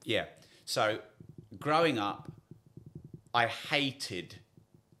strength. Yeah. So growing up, I hated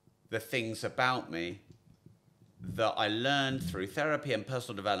the things about me that I learned through therapy and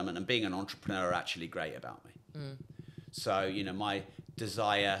personal development, and being an entrepreneur are actually great about me. So, you know, my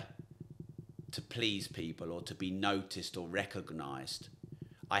desire to please people or to be noticed or recognized,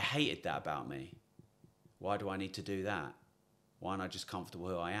 I hated that about me. Why do I need to do that? Why aren't I just comfortable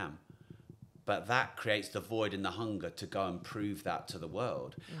who I am? But that creates the void and the hunger to go and prove that to the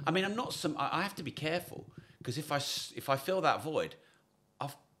world. I mean, I have to be careful, because if I fill that void,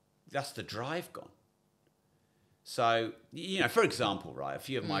 that's the drive gone. So, you know, for example, right, a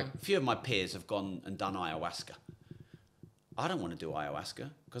few of my peers have gone and done ayahuasca. I don't want to do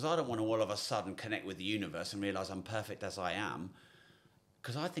ayahuasca, because I don't want to all of a sudden connect with the universe and realize I'm perfect as I am,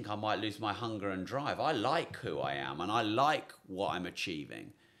 because I think I might lose my hunger and drive. I like who I am, and I like what I'm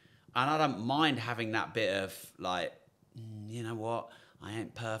achieving. And I don't mind having that bit of like, you know what, I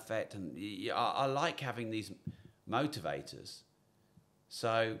ain't perfect. And I like having these motivators.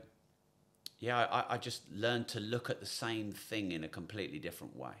 So, yeah, I just learned to look at the same thing in a completely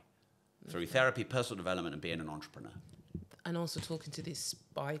different way through therapy, personal development, and being an entrepreneur. And also talking to this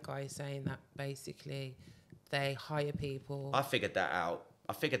spy guy saying that basically they hire people. I figured that out.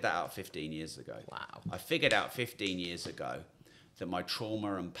 15 years ago. Wow. I figured out 15 years ago that my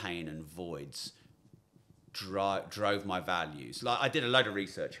trauma and pain and voids drove my values. Like, I did a load of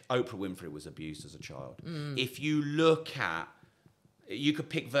research. Oprah Winfrey was abused as a child. If you look at, you could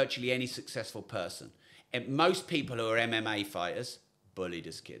pick virtually any successful person. And most people who are MMA fighters, bullied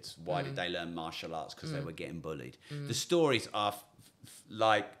as kids. Why did they learn martial arts? Because they were getting bullied. The stories are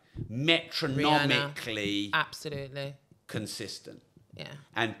like metronomically absolutely consistent. Yeah.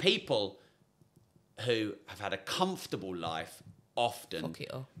 And people who have had a comfortable life often fuck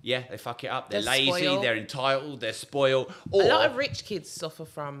it up. Yeah, they fuck it up. They're They're lazy, spoiled. they're entitled, they're spoiled. Or, a lot of rich kids suffer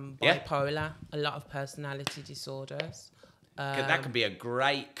from bipolar, a lot of personality disorders. That can be a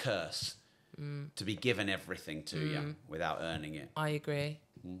great curse to be given everything to you without earning it. I agree.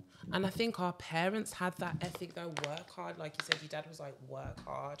 And I think our parents had that ethic though, work hard. Like you said, your dad was like, work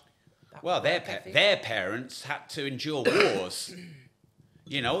hard. Well, their parents had to endure wars.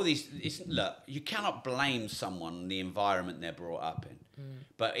 You know, all these. Look, you cannot blame someone the environment they're brought up in.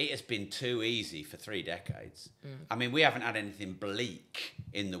 But it has been too easy for 3 decades. I mean, we haven't had anything bleak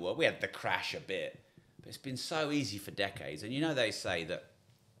in the world. We had the crash a bit, but it's been so easy for decades. And you know, they say that,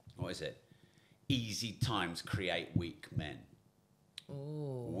 what is it? Easy times create weak men.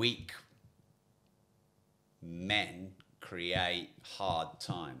 Ooh. Weak men create hard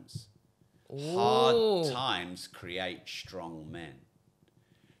times. Ooh. Hard times create strong men.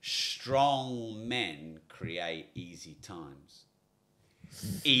 Strong men create easy times.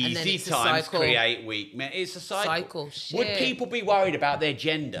 Easy times create weak men. It's a cycle. Shit. Would people be worried about their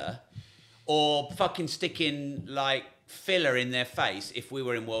gender or fucking sticking like filler in their face if we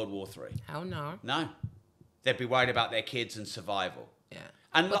were in World War III? Hell no. No. They'd be worried about their kids and survival. Yeah.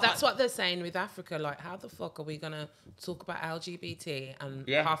 And but that's what they're saying with Africa. Like, how the fuck are we going to talk about LGBT and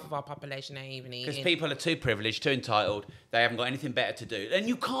half of our population ain't even eating? Because people are too privileged, too entitled. They haven't got anything better to do. And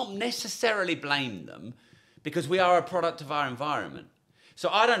you can't necessarily blame them because we are a product of our environment. So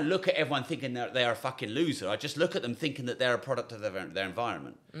I don't look at everyone thinking that they're a fucking loser. I just look at them thinking that they're a product of their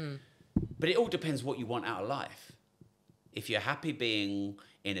environment. But it all depends what you want out of life. If you're happy being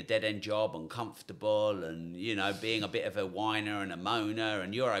in a dead-end job and comfortable and, you know, being a bit of a whiner and a moaner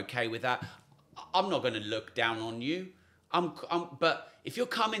and you're okay with that, I'm not going to look down on you. But if you're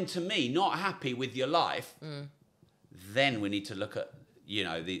coming to me not happy with your life, then we need to look at, you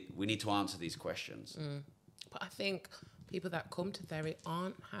know, we need to answer these questions. But I think people that come to therapy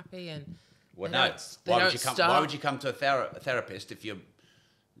aren't happy and... Well, no. Why would you come to a therapist if you're...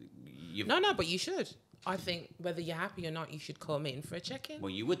 No, but you should. I think whether you're happy or not, you should come in for a check-in. Well,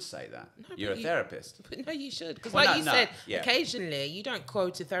 you would say that. No, you're a therapist. But no, you should. Because Well, said, occasionally you don't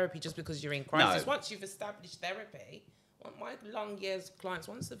go to therapy just because you're in crisis. No. Once you've established therapy, my long years clients,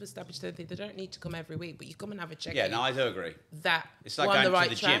 once they've established therapy, they don't need to come every week, but you come and have a check-in. Yeah, no, I do agree. That it's like going going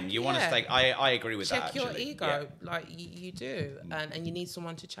the to the gym. You want to stay... I agree with that, Check actually. your ego, like you do, and you need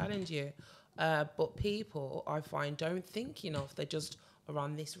someone to challenge you. But people, I find, don't think enough. They just are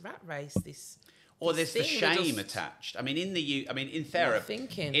on this rat race, Or there's the thing, shame attached. I mean, in therapy,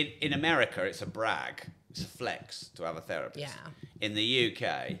 in America, it's a brag, it's a flex to have a therapist. Yeah. In the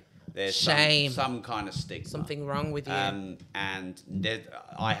UK, there's shame, some kind of stigma, something wrong with you. And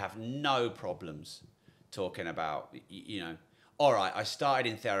I have no problems talking about, all right, I started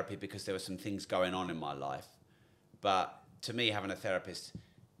in therapy because there were some things going on in my life, but to me, having a therapist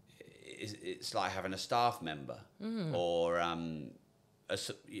it's like having a staff member or a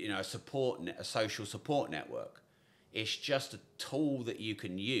social support network. It's just a tool that you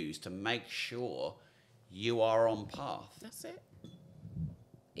can use to make sure you are on path. That's it.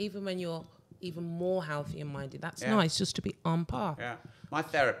 Even when you're even more healthy and minded, that's nice just to be on path. Yeah. My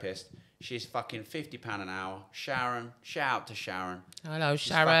therapist, she's fucking £50 an hour. Sharon, shout out to Sharon. Hello,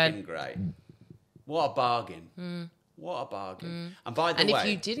 she's Sharon. Fucking great. What a bargain. What a bargain. And by the way... And if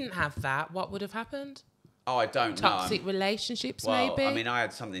you didn't have that, what would have happened? Oh, I don't know. Toxic relationships, well, maybe? I mean, I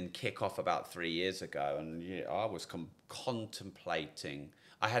had something kick off about 3 years ago, and I was contemplating...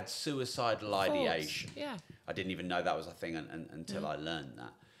 I had suicidal ideation. Yeah. I didn't even know that was a thing until I learned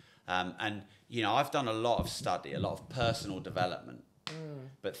that. And, I've done a lot of study, a lot of personal development.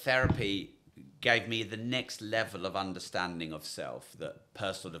 But therapy gave me the next level of understanding of self that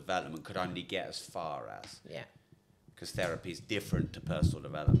personal development could only get as far as. Yeah. Because therapy is different to personal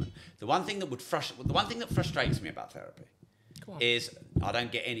development. The one thing that frustrates me about therapy is I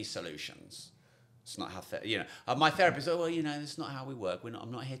don't get any solutions. It's not how my therapist. Oh well, that's not how we work.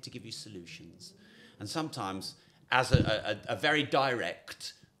 I'm not here to give you solutions. And sometimes, as a very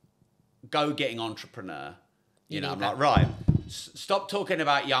direct, go-getting entrepreneur, I'm like, right, stop talking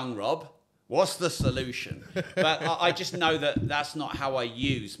about young Rob. What's the solution? But I just know that that's not how I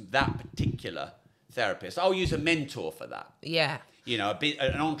use that particular therapist. I'll use a mentor for that. Yeah.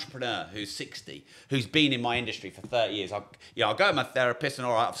 An entrepreneur who's 60, who's been in my industry for 30 years. I'll go to my therapist and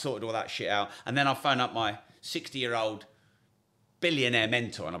all right, I've sorted all that shit out. And then I'll phone up my 60-year-old billionaire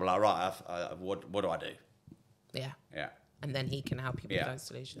mentor and I'll be like, right, what do I do? Yeah. Yeah. And then he can help you with those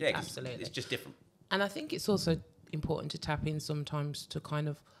solutions. Yeah, absolutely. It's just different. And I think it's also important to tap in sometimes to kind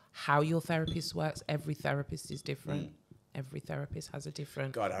of how your therapist works. Every therapist is different. Every therapist has a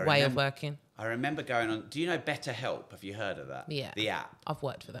different way of working. I remember going on... Do you know BetterHelp? Have you heard of that? Yeah. The app. I've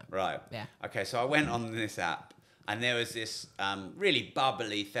worked for them. Right. Yeah. Okay, so I went on this app and there was this really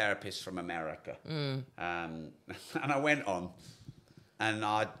bubbly therapist from America. And I went on and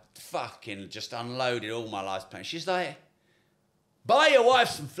I fucking just unloaded all my life's pain. She's like, buy your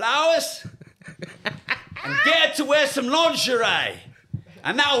wife some flowers and get her to wear some lingerie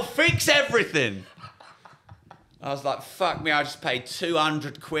and that'll fix everything. I was like, fuck me, I just paid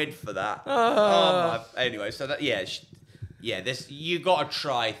 200 quid for that. Anyway, so that, you got to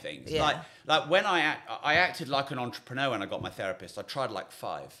try things. Yeah. Like when I acted like an entrepreneur when I got my therapist. I tried like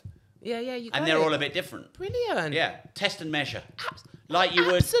 5. Yeah, you got and they're all a bit different. Brilliant. Yeah, test and measure. Absolutely. Like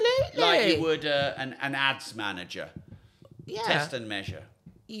you would an ads manager. Yeah. Test and measure.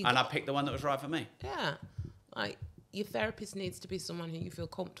 And I picked the one that was right for me. Yeah. Like, your therapist needs to be someone who you feel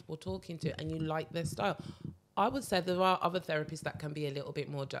comfortable talking to and you like their style. I would say there are other therapists that can be a little bit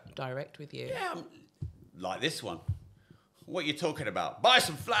more direct with you. Yeah, like this one. What are you talking about? Buy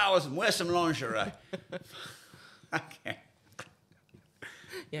some flowers and wear some lingerie. Okay.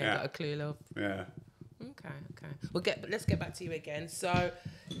 Yeah, you got a clue, love. Yeah. Okay. Let's get back to you again. So,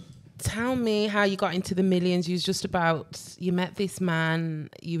 tell me how you got into the millions. You met this man,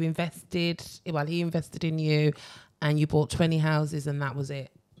 he invested in you, and you bought 20 houses, and that was it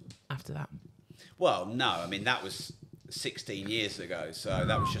after that. Well, no, I mean, that was 16 years ago, so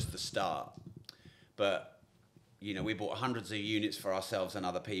that was just the start. But, we bought hundreds of units for ourselves and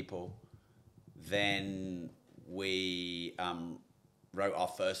other people. Then we wrote our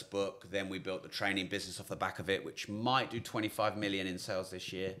first book. Then we built the training business off the back of it, which might do 25 million in sales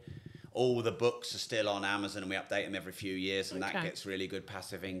this year. All the books are still on Amazon, and we update them every few years, and that gets really good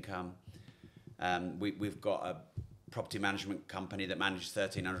passive income. We've got a property management company that manages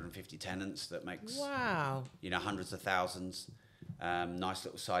 1,350 tenants that makes hundreds of thousands. Nice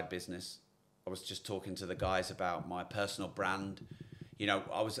little side business. I was just talking to the guys about my personal brand.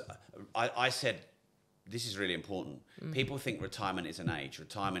 I said, this is really important. People think retirement is an age.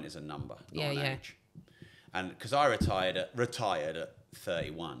 Retirement is a number, not an age. And because I retired at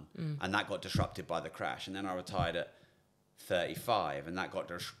 31, and that got disrupted by the crash. And then I retired at 35, and that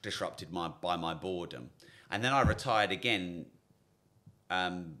got disrupted by my boredom. And then I retired again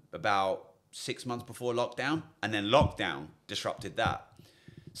about 6 months before lockdown, and then lockdown disrupted that.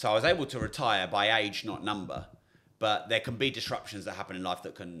 So I was able to retire by age, not number, but there can be disruptions that happen in life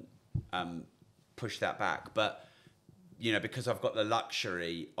that can push that back. But, because I've got the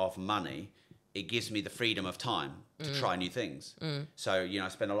luxury of money, it gives me the freedom of time to try new things. So, I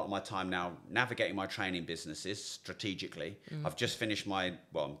spend a lot of my time now navigating my training businesses strategically. I've just finished I'm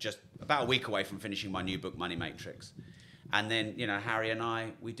just about a week away from finishing my new book, Money Matrix. And then, Harry and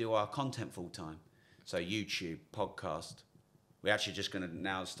I, we do our content full time. So YouTube, podcast. We're actually just going to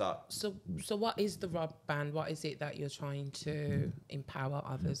now start. So what is the rub band? What is it that you're trying to empower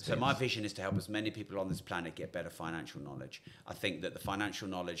others So with? my vision is to help as many people on this planet get better financial knowledge. I think that the financial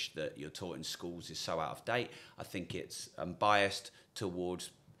knowledge that you're taught in schools is so out of date. I think it's biased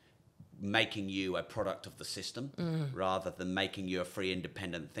towards making you a product of the system rather than making you a free,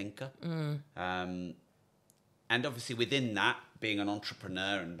 independent thinker. And obviously within that, being an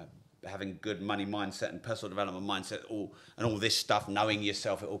entrepreneur and having good money mindset and personal development mindset, all this stuff, knowing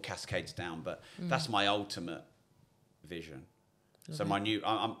yourself, it all cascades down. But that's my ultimate vision. So my new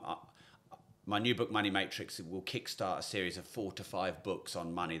book, Money Matrix, will kickstart a series of 4 to 5 books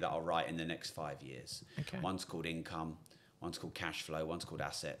on money that I'll write in the next 5 years. Okay. One's called Income, one's called Cash Flow, one's called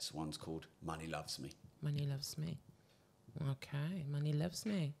Assets, one's called Money Loves Me. Money loves me. Okay, money loves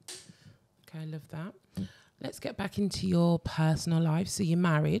me. Okay, I love that. Let's get back into your personal life. So you're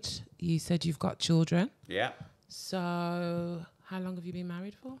married. You said you've got children. Yeah. So how long have you been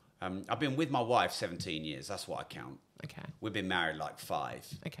married for? I've been with my wife 17 years. That's what I count. Okay. We've been married like 5.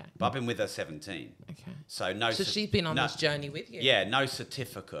 Okay. But I've been with her 17. Okay. So no. So she's been on this journey with you. Yeah, no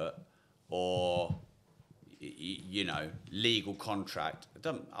certificate or legal contract.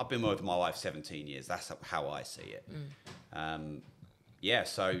 I've been with my wife 17 years. That's how I see it.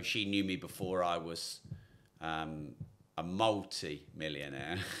 So she knew me before I was a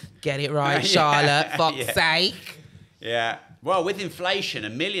multi-millionaire. Get it right, Charlotte. Fuck's sake. Yeah. Well, with inflation,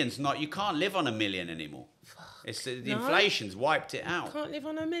 you can't live on $1 million anymore. Inflation's wiped it out. Can't live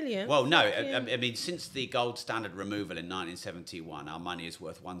on $1 million? Well, no. I mean, since the gold standard removal in 1971, our money is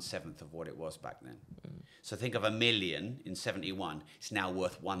worth 1/7 of what it was back then. So think of $1 million in 71. It's now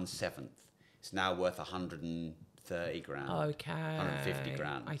worth 1/7. It's now worth 130 grand. Okay. 150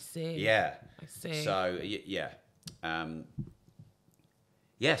 grand. I see. Yeah. I see. So,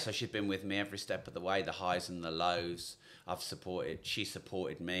 so she's been with me every step of the way, the highs and the lows. She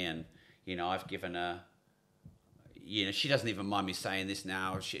supported me, and, I've given her, she doesn't even mind me saying this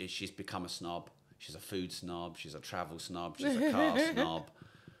now. She's become a snob. She's a food snob. She's a travel snob. She's a car snob.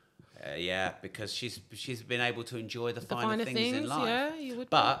 Because she's been able to enjoy the finer things in life. Yeah, you would.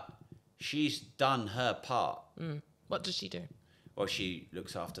 But she's done her part. What does she do? Well, she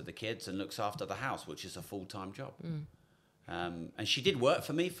looks after the kids and looks after the house, which is a full-time job. And she did work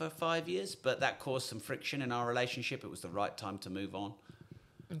for me for 5 years, but that caused some friction in our relationship. It was the right time to move on.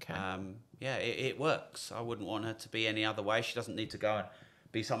 Okay. It works. I wouldn't want her to be any other way. She doesn't need to go and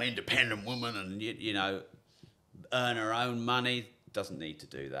be some independent woman and, earn her own money. Doesn't need to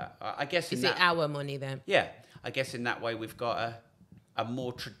do that. I guess. Is it our money then? Yeah. I guess in that way we've got a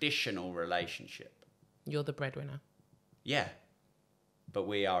more traditional relationship. You're the breadwinner. Yeah. But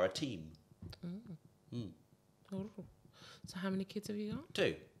we are a team. Oh. So how many kids have you got?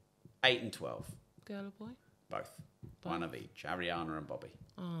 2, 8 and 12. Girl or boy? Both. One of each. Ariana and Bobby.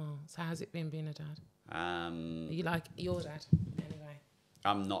 Oh, so how's it been being a dad? Are you like your dad anyway?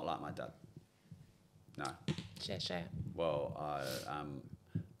 I'm not like my dad. No. Share. Well,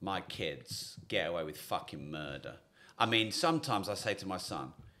 my kids get away with fucking murder. I mean, sometimes I say to my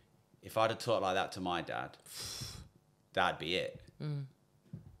son, if I'd have talked like that to my dad, that'd be it.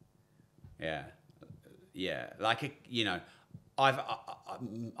 Yeah. Like,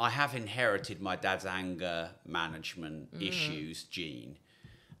 I have inherited my dad's anger management issues gene,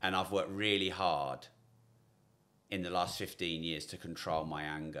 and I've worked really hard in the last 15 years to control my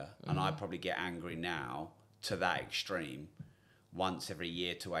anger. And I probably get angry now to that extreme once every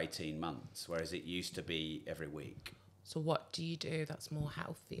year to 18 months, whereas it used to be every week. So what do you do that's more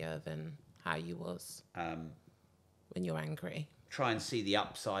healthier than how you was when you're angry? Try and see the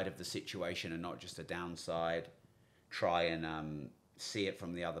upside of the situation and not just the downside. Try and see it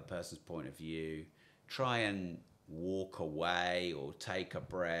from the other person's point of view. Try and walk away or take a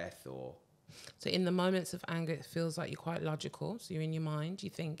breath. So in the moments of anger, it feels like you're quite logical. So you're in your mind,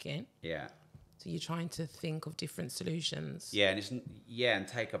 you're thinking. Yeah. So you're trying to think of different solutions. Yeah, and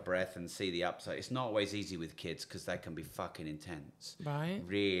take a breath and see the upside. It's not always easy with kids because they can be fucking intense. Right.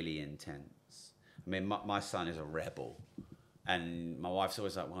 Really intense. I mean, my son is a rebel. And my wife's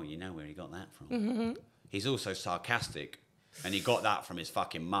always like, well, you know where he got that from. He's also sarcastic. And he got that from his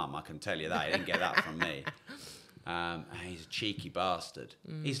fucking mum, I can tell you that. He didn't get that from me. He's a cheeky bastard.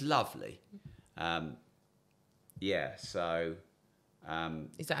 He's lovely. Is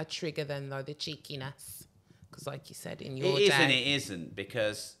that a trigger then, though, the cheekiness? Because like you said, in your It is day... and it isn't,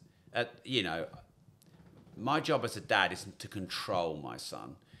 because you know, my job as a dad isn't to control my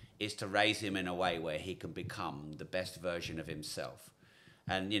son. It's to raise him in a way where he can become the best version of himself.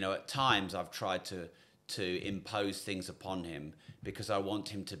 And, you know, at times I've tried to impose things upon him because I want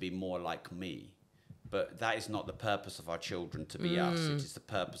him to be more like me. But that is not the purpose of our children to be us. It is the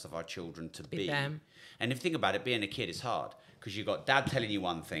purpose of our children to be them. And if you think about it, being a kid is hard because you've got dad telling you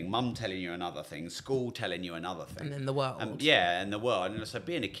one thing, mum telling you another thing, school telling you another thing. And then the world. And the world. And so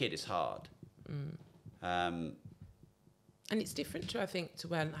being a kid is hard. And it's different to, I think,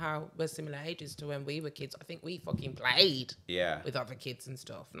 to how we're similar ages to when we were kids. I think we fucking played with other kids and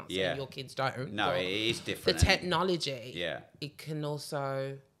stuff. Not saying your kids don't. No, it is different. The technology, Yeah. it can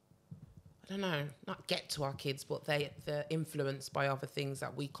also, I don't know, not get to our kids, but they're influenced by other things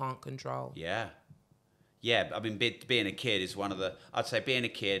that we can't control. Yeah. Yeah, I mean, being a kid is one of the, I'd say being a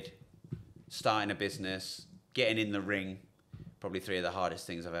kid, starting a business, getting in the ring, probably 3 of the hardest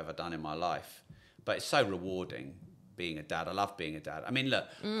things I've ever done in my life. But it's so rewarding being a dad. I love being a dad. I mean, look,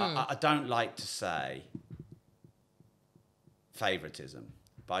 I don't like to say favoritism,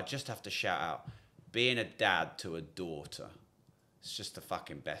 but I just have to shout out, being a dad to a daughter, it's just the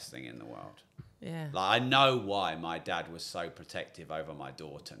fucking best thing in the world. Yeah. Like, I know why my dad was so protective over my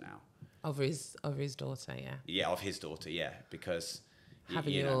daughter now. Over his daughter, yeah. Yeah, of his daughter, yeah, because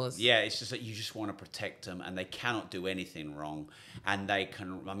having you know, yours. yeah, it's just that you just want to protect them, and they cannot do anything wrong, and they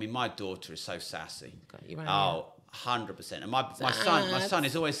can. I mean, my daughter is so sassy. Got you right, 100%. And my son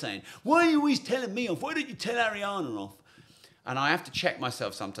is always saying, "Why are you always telling me off? Why don't you tell Ariana off?" And I have to check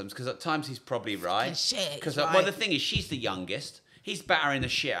myself sometimes because at times he's probably right. Because well, the thing is, she's the youngest. He's battering the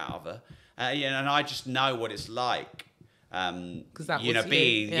shit out of her, and I just know what it's like. Because that you was know,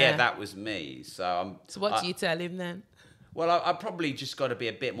 being that was me. So what do you tell him then? Well, I probably just got to be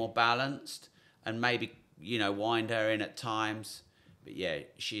a bit more balanced and maybe, you know, wind her in at times. But yeah,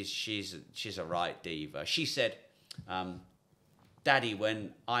 she's a right diva. She said, "Daddy,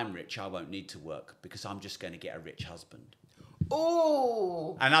 when I'm rich, I won't need to work because I'm just going to get a rich husband."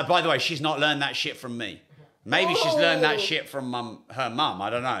 Oh. And by the way, she's not learned that shit from me. Maybe she's learned that shit from her mum. I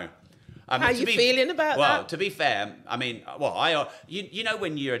don't know. How you feeling about that? Well, to be fair, I mean, you know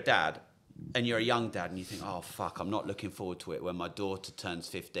when you're a dad and you're a young dad and you think, oh, fuck, I'm not looking forward to it when my daughter turns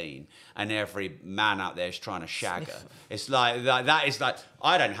 15 and every man out there is trying to shag her. It's like, that is like,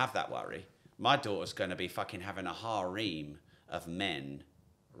 I don't have that worry. My daughter's going to be fucking having a harem of men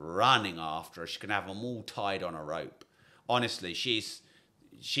running after her. She's going to have them all tied on a rope. Honestly, she's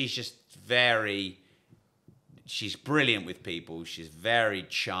just she's brilliant with people. She's very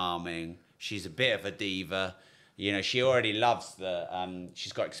charming. She's a bit of a diva. You know, she already loves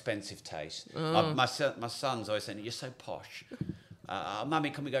she's got expensive taste. My son's always saying, "You're so posh." Mummy,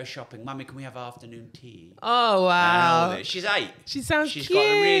 can we go shopping? Mummy, can we have afternoon tea? Oh, wow. She's 8. She sounds She's cute. got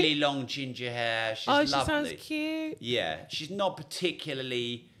a really long ginger hair. She's lovely. She sounds cute. Yeah, she's not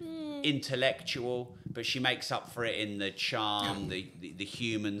particularly intellectual, but she makes up for it in the charm, the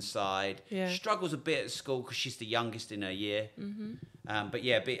human side. Yeah. She struggles a bit at school because she's the youngest in her year. But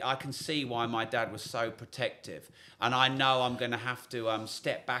I can see why my dad was so protective, and I know I'm going to have to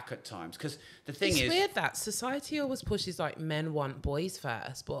step back at times because the thing is, it's weird that society always pushes like men want boys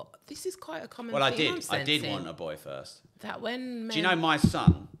first, but this is quite a common thing. Well, I did want a boy first. That when men... Do you know my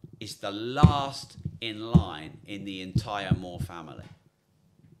son is the last in line in the entire Moore family?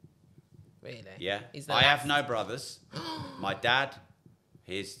 Really? Yeah. I have no brothers. My dad,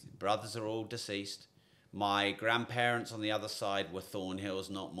 his brothers are all deceased. My grandparents on the other side were Thornhills,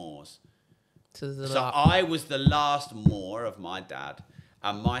 not Moores. So I was the last Moore of my dad,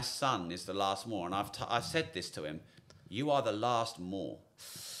 and my son is the last Moore. And I've said this to him: you are the last Moore,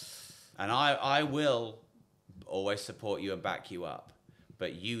 and I will always support you and back you up.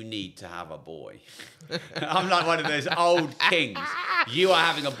 But you need to have a boy. I'm like one of those old kings. You are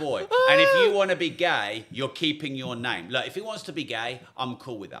having a boy. And if you want to be gay, you're keeping your name. Look, if he wants to be gay, I'm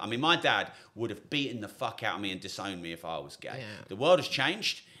cool with that. I mean, my dad would have beaten the fuck out of me and disowned me if I was gay. Yeah. The world has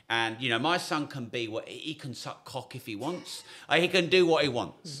changed. And, you know, my son can be what he can suck cock if he wants. He can do what he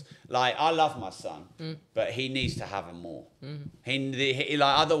wants. Like, I love my son, but he needs to have a more.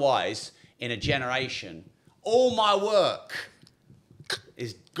 Otherwise, in a generation, all my work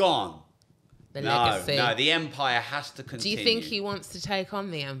is gone. The legacy. No, the empire has to continue. Do you think he wants to take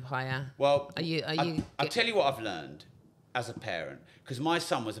on the empire? Well, I'll tell you what I've learned as a parent, because my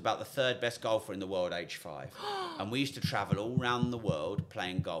son was about the 3rd best golfer in the world, age 5. And we used to travel all around the world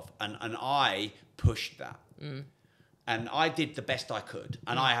playing golf. And I pushed that. And I did the best I could.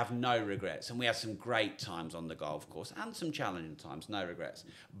 And I have no regrets. And we had some great times on the golf course and some challenging times, no regrets.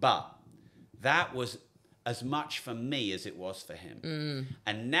 But that was as much for me as it was for him.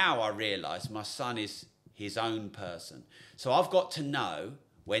 And now I realise my son is his own person. So I've got to know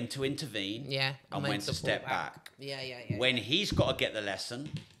when to intervene and when to step back. When he's got to get the lesson.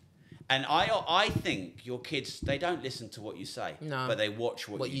 And I think your kids, they don't listen to what you say, but they watch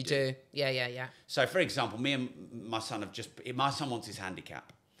what you do. Yeah. So, for example, me and my son my son wants his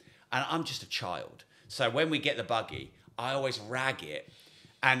handicap. And I'm just a child. So when we get the buggy, I always rag it.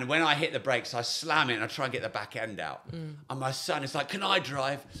 And when I hit the brakes, I slam it and I try and get the back end out. And my son is like, can I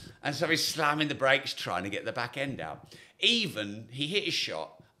drive? And so he's slamming the brakes, trying to get the back end out. Even he hit his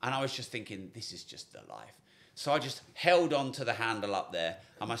shot and I was just thinking, this is just the life. So I just held on to the handle up there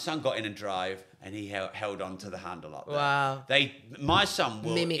and my son got in and drive and he held on to the handle up there. Wow. My son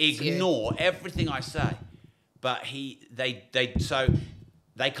will ignore everything I say, but so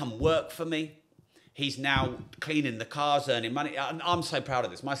they come work for me. He's now cleaning the cars, earning money. And I'm so proud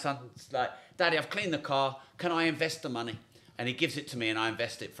of this. My son's like, Daddy, I've cleaned the car. Can I invest the money? And he gives it to me and I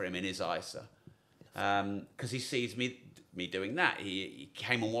invest it for him in his ISA. Because he sees me doing that. He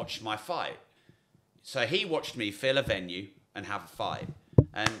came and watched my fight. So he watched me fill a venue and have a fight.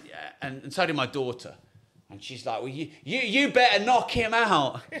 And so did my daughter. And she's like, well, you better knock him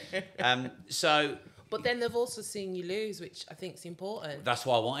out. But then they've also seen you lose, which I think is important. That's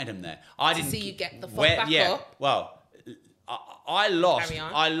why I wanted him there. I didn't see you get the fuck back up. Well, I lost.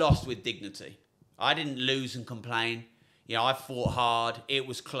 I lost with dignity. I didn't lose and complain. You know, I fought hard. It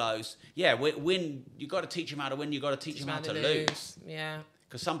was close. Yeah, win. You got to teach him how to win. You got to teach him how to lose. Yeah.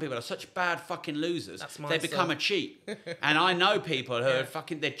 Because some people are such bad fucking losers. They become a cheat. And I know people who are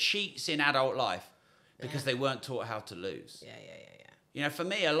they're cheats in adult life because they weren't taught how to lose. Yeah. You know, for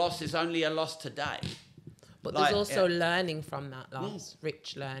me, a loss is only a loss today. But there's also learning from that loss,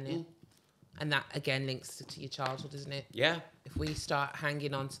 rich learning. And that, again, links to your childhood, isn't it? Yeah. If we start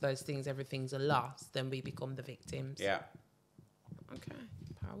hanging on to those things, everything's a loss, then we become the victims. Yeah. Okay.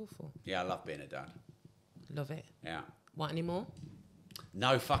 Powerful. Yeah, I love being a dad. Love it. Yeah. Want any more?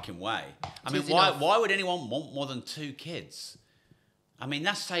 No fucking way. I mean, why would anyone want more than 2 kids? I mean,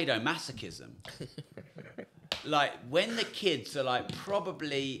 that's sadomasochism. Like, when the kids are like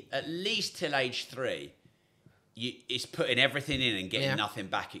probably at least till age 3, it's putting everything in and getting nothing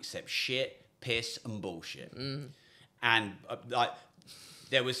back except shit, piss, and bullshit. And like,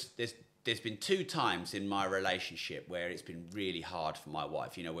 there's been 2 times in my relationship where it's been really hard for my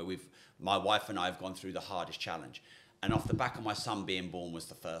wife. You know, where my wife and I have gone through the hardest challenge. And off the back of my son being born was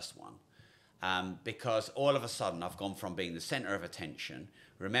the first one. Because all of a sudden I've gone from being the center of attention.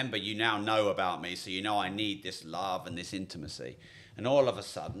 Remember, you now know about me, so you know I need this love and this intimacy. And all of a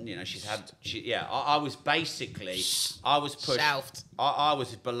sudden, you know, I was basically, I was pushed. Shelved. I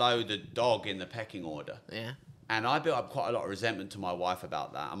was below the dog in the pecking order. Yeah. And I built up quite a lot of resentment to my wife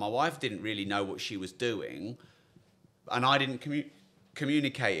about that. And my wife didn't really know what she was doing. And I didn't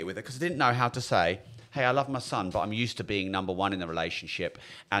communicate it with her because I didn't know how to say, hey, I love my son, but I'm used to being number 1 in the relationship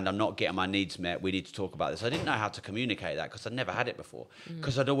and I'm not getting my needs met. We need to talk about this. I didn't know how to communicate that because I'd never had it before.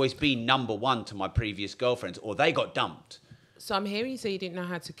 Because I'd always been number 1 to my previous girlfriends or they got dumped. So I'm hearing you say you didn't know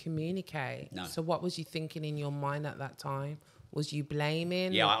how to communicate. No. So what was you thinking in your mind at that time? Was you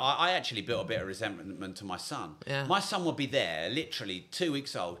blaming? Yeah, I actually built a bit of resentment to my son. Yeah. My son would be there, literally 2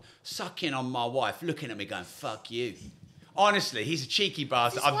 weeks old, sucking on my wife, looking at me going, fuck you. Honestly, he's a cheeky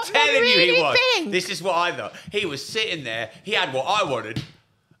bastard. I'm telling you he was. This is what I thought. He was sitting there. He had what I wanted.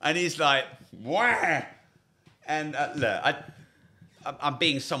 And he's like, wah. And look, I'm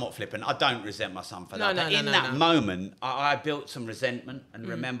being somewhat flippant. I don't resent my son for that. But in that moment, I built some resentment. And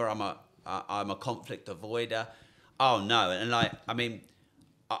remember, I'm a conflict avoider. Oh, no. And like, I mean,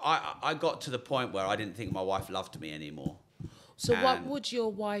 I got to the point where I didn't think my wife loved me anymore. So what would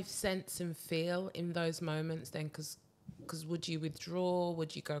your wife sense and feel in those moments then? Because would you withdraw?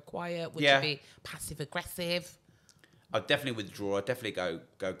 Would you go quiet? Would you be passive aggressive? I'd definitely withdraw. I'd definitely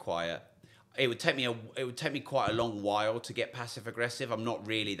go quiet. It would take me quite a long while to get passive aggressive. I'm not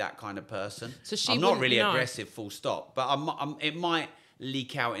really that kind of person. So I'm not really aggressive, full stop. But it might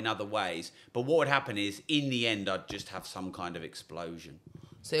leak out in other ways. But what would happen is, in the end, I'd just have some kind of explosion.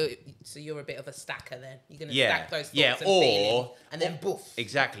 So you're a bit of a stacker then. You're going to stack those thoughts and feelings, and then boof.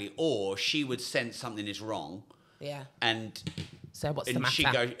 Exactly. Or she would sense something is wrong. Yeah. And so what's the matter?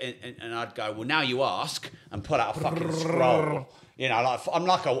 She'd go, and I'd go, well, now you ask, and pull out a fucking scroll. You know, like I'm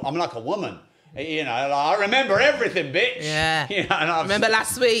like a woman. You know, like, I remember everything, bitch. Yeah. You know, and remember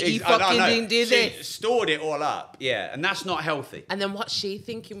last week you fucking didn't do this. She stored it all up. Yeah, and that's not healthy. And then what's she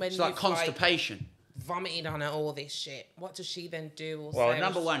thinking when it's like constipation? Vomited on her all this shit. What does she then do? Well,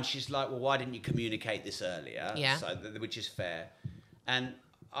 number 1, she's like, well, why didn't you communicate this earlier? Yeah. So, which is fair. And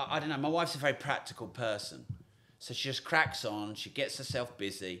I don't know, my wife's a very practical person. So she just cracks on, she gets herself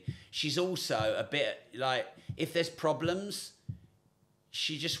busy. She's also a bit like, if there's problems,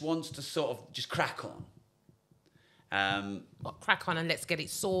 she just wants to sort of just crack on. Crack on and let's get it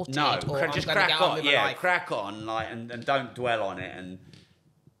sorted. No, or just I'm gonna crack get on. with my Yeah, life. crack on, like, and don't dwell on it. And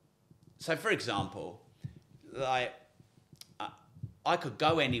so, for example, like, I could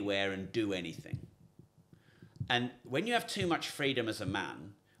go anywhere and do anything. And when you have too much freedom as a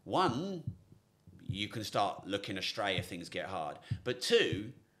man, one, you can start looking astray if things get hard. But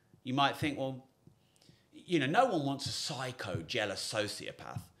two, you might think, well, you know, no one wants a psycho, jealous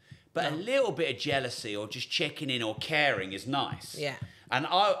sociopath. But a little bit of jealousy or just checking in or caring is nice. Yeah. And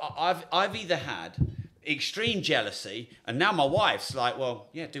I've either had extreme jealousy, and now my wife's like, well,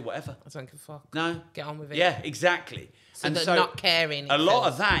 yeah, do whatever. I don't give a fuck. No. Get on with it. Yeah, exactly. So and they're not caring. A lot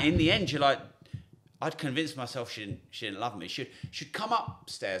of that, in the end, you're like, I'd convinced myself she didn't love me. She'd come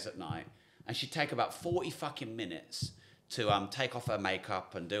upstairs at night, and she'd take about 40 fucking minutes to take off her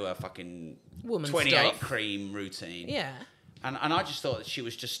makeup and do her fucking Woman 28 stuff. cream routine. Yeah. And I just thought that she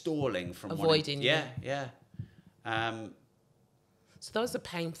was just stalling from Avoiding you. you. Yeah. So those are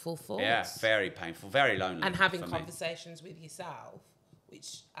painful thoughts. Yeah, very painful, very lonely. And having for me. conversations with yourself,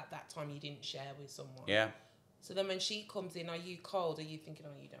 which at that time you didn't share with someone. Yeah. So then when she comes in, are you cold? Are you thinking,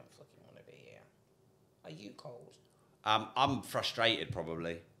 oh, you don't fucking want to be here? Are you cold? I'm frustrated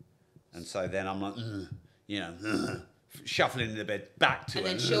probably. And so then I'm like, you know, shuffling into the bed back to her. And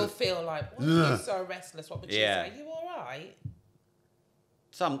then she'll feel like, why are you so restless? What would she Yeah. say? Are you all right?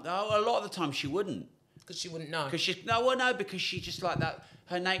 A lot of the time she wouldn't. Because she wouldn't know. Because she just like that.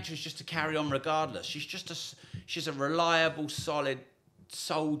 Her nature is just to carry on regardless. She's a reliable, solid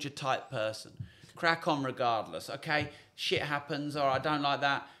soldier type person. Crack on regardless. Okay, shit happens, or I don't like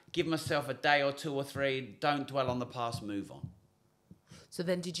that. Give myself a day or two or three. Don't dwell on the past. Move on. So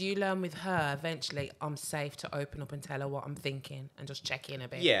then did you learn with her eventually, I'm safe to open up and tell her what I'm thinking and just check in a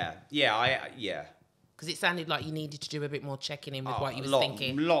bit? Yeah. Because it sounded like you needed to do a bit more checking in with what you was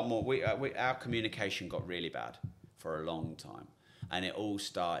thinking. A lot more. Our communication got really bad for a long time. And it all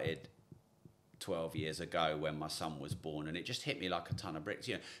started 12 years ago when my son was born, and it just hit me like a ton of bricks.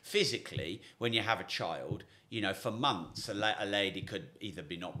 You know, physically, when you have a child, you know, for months, a lady could either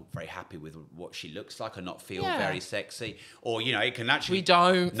be not very happy with what she looks like or not feel very sexy, or, you know, it can actually... We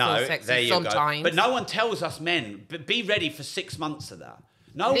don't feel sexy there you sometimes. go. But no one tells us men, but be ready for 6 months of that.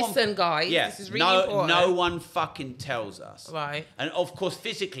 Guys, this is really important. No one fucking tells us. Right. And of course,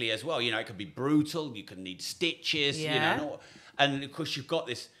 physically as well, you know, it could be brutal, you could need stitches, you know. And of course, you've got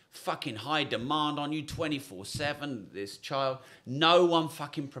this fucking high demand on you 24/7, this child. No one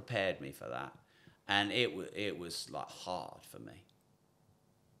fucking prepared me for that. And it was like hard for me.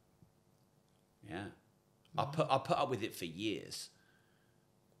 Yeah. I put up with it for years.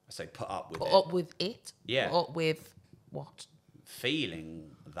 I say put up with it. Put up with it? Yeah. Put up with what?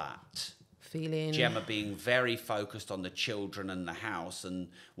 Feeling that. Feeling... Gemma being very focused on the children and the house and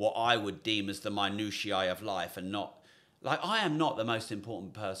what I would deem as the minutiae of life, and not... Like, I am not the most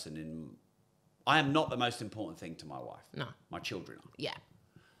important person I am not the most important thing to my wife. No. My children are. Yeah.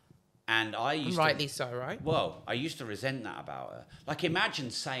 And I used rightly so, right? Well, I used to resent that about her. Like,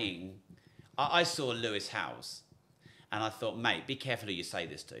 imagine saying... I saw Lewis Howes, and I thought, mate, be careful who you say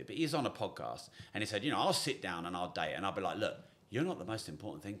this to. But he's on a podcast, and he said, you know, I'll sit down and I'll date, and I'll be like, look, you're not the most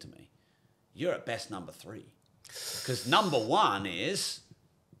important thing to me. You're at best number 3. Because number 1 is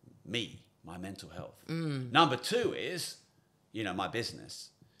me, my mental health. Number 2 is, you know, my business.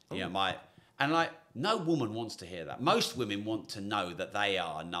 You know, and like, no woman wants to hear that. Most women want to know that they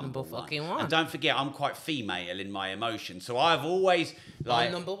are number one. Fucking one. And don't forget, I'm quite female in my emotions. So I've always, like...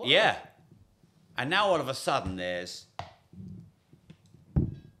 I'm number 1. Yeah. And now all of a sudden there's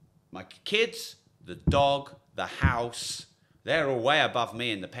my kids, the dog, the house. They're all way above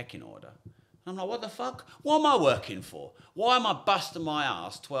me in the pecking order. I'm like, what the fuck? What am I working for? Why am I busting my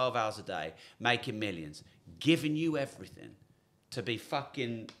ass 12 hours a day, making millions, giving you everything to be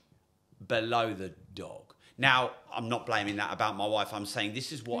fucking below the dog? Now, I'm not blaming that about my wife. I'm saying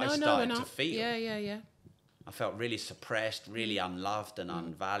this is what I started to feel. Yeah. I felt really suppressed, really unloved and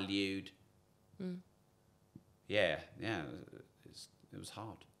unvalued. Yeah, it was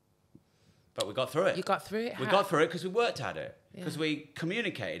hard. But we got through it. You got through it? We got through it because we worked at it. Because we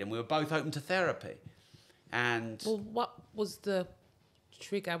communicated and we were both open to therapy. And... Well, what was the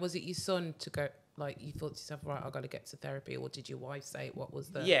trigger? Was it your son to go, like, you thought to yourself, right, I've got to get to therapy? Or did your wife say, what was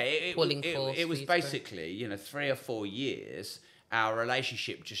the pulling force? It was basically, you know, 3 or 4 years, our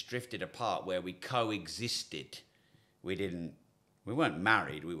relationship just drifted apart where we coexisted. We weren't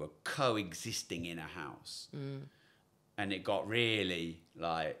married, we were coexisting in a house. And it got really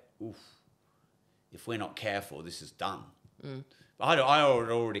like, oof, if we're not careful, this is done. But I had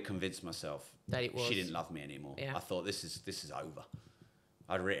already convinced myself that it was. She didn't love me anymore. Yeah. I thought this is over.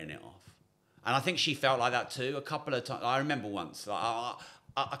 I'd written it off. And I think she felt like that too a couple of times. I remember once, like,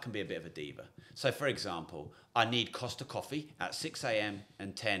 I can be a bit of a diva. So for example, I need Costa coffee at 6 a.m.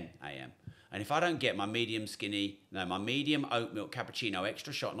 and 10 a.m. And if I don't get my medium oat milk cappuccino,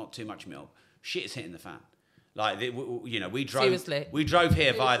 extra shot, not too much milk, shit is hitting the fan. Like, we drove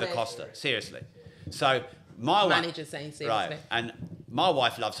here via the Costa. Seriously. So my manager saying seriously. Right. And my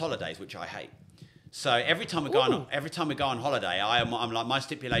wife loves holidays, which I hate. So every time we go on holiday, I'm like, my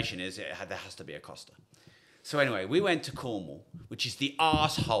stipulation is there has to be a Costa. So anyway, we went to Cornwall, which is the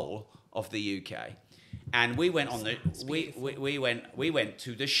arsehole of the UK, and we went on we went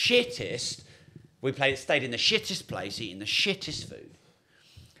to the shittest. Stayed in the shittest place, eating the shittest food,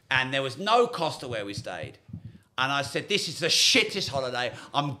 and there was no Costa where we stayed. And I said, "This is the shittest holiday.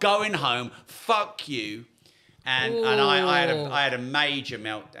 I'm going home. Fuck you." And I had a major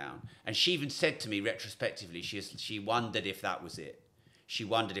meltdown. And she even said to me retrospectively, she wondered if that was it. She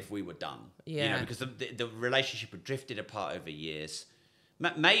wondered if we were done. Yeah. Because the relationship had drifted apart over years.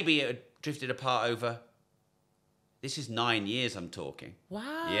 Maybe it had drifted apart over. This is 9 years I'm talking.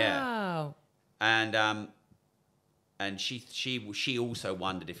 Wow. Yeah. And she also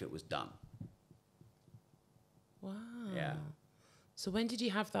wondered if it was done. Wow. Yeah. So when did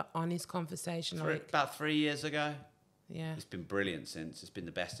you have that honest conversation? About 3 years ago. Yeah. It's been brilliant since. It's been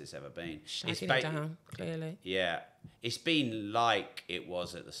the best it's ever been. Shaking it down, clearly. Yeah. It's been like it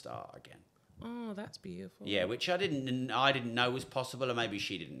was at the start again. Oh, that's beautiful. Yeah, which I didn't know was possible, or maybe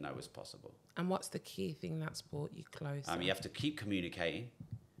she didn't know was possible. And what's the key thing that's brought you closer? You have to keep communicating.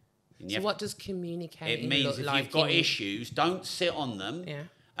 So what does communicating It means look if like you've got issues, don't sit on them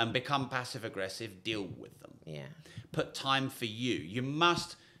and become passive-aggressive. Deal with them. Yeah. Put time for you. You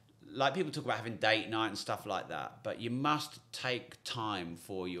must, like people talk about having date night and stuff like that, but you must take time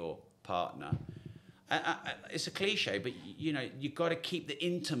for your partner. It's a cliche, but you've got to keep the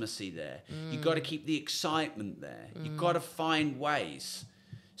intimacy there. You've got to keep the excitement there. You've got to find ways.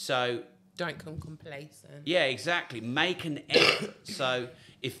 So don't come complacent. Yeah, exactly. Make an effort. So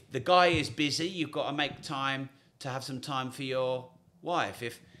if the guy is busy, you've got to make time to have some time for your wife.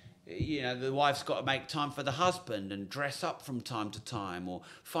 If the wife's got to make time for the husband and dress up from time to time, or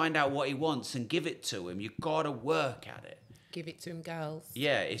find out what he wants and give it to him. You've got to work at it. Give it to him, girls.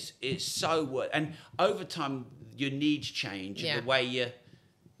 Yeah, it's so worth. And over time, your needs change. Yeah. The way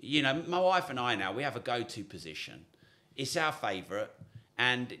my wife and I now, we have a go-to position. It's our favourite.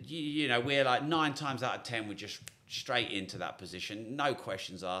 And, we're like 9 times out of 10, we're just straight into that position. No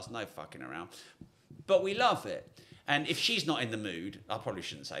questions asked, no fucking around. But we love it. And if she's not in the mood, I probably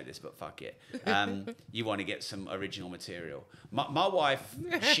shouldn't say this, but fuck it. You want to get some original material. My wife,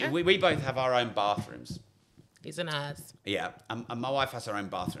 we both have our own bathrooms. He's an ass. Yeah, and my wife has her own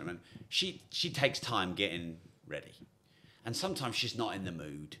bathroom, and she takes time getting ready. And sometimes she's not in the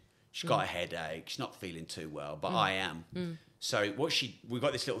mood. She's got a headache. She's not feeling too well, but I am. So we've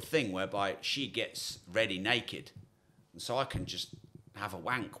got this little thing whereby she gets ready naked, and so I can just have a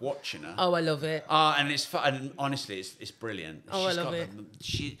wank watching her. Oh, I love it. And it's fun. And honestly, it's brilliant. Oh, I love it.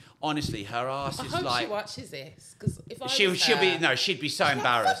 She honestly, her ass is I hope like. she watches this, because if I she'd be so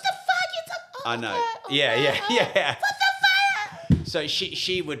embarrassed. What the fuck? I know. Yeah. What the fuck? So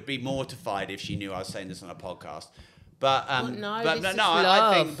she would be mortified if she knew I was saying this on a podcast. But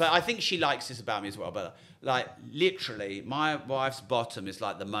I think she likes this about me as well. But like literally, my wife's bottom is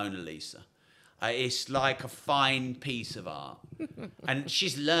like the Mona Lisa. It's like a fine piece of art. And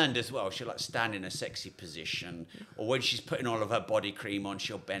she's learned as well. She'll like stand in a sexy position, or when she's putting all of her body cream on,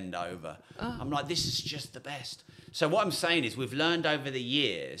 she'll bend over. I'm like, this is just the best. So what I'm saying is, we've learned over the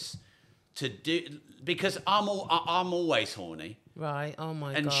years to do, because I'm always horny. Right. Oh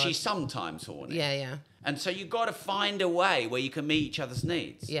my God. And she's sometimes horny. Yeah. And so you've got to find a way where you can meet each other's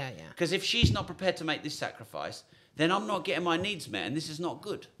needs. Yeah. Because if she's not prepared to make this sacrifice, then I'm not getting my needs met, and this is not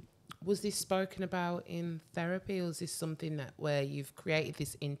good. Was this spoken about in therapy, or is this something where you've created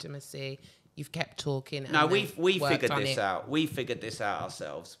this intimacy, you've kept talking? No, we figured this out. We figured this out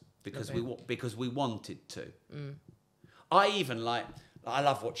ourselves because we wanted to. I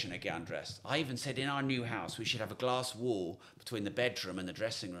love watching her get undressed. I even said in our new house we should have a glass wall between the bedroom and the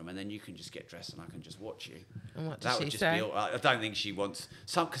dressing room, and then you can just get dressed and I can just watch you. And what does she say? I don't think she wants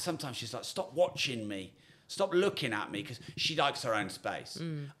because sometimes she's like, stop watching me. Stop looking at me, because she likes her own space.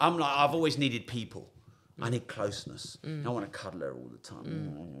 I'm like, I've always needed people. I need closeness. I want to cuddle her all the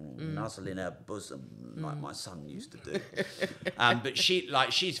time, nuzzle in her bosom like my son used to do. But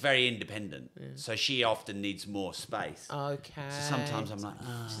she's very independent, so she often needs more space. Okay. So sometimes I'm like,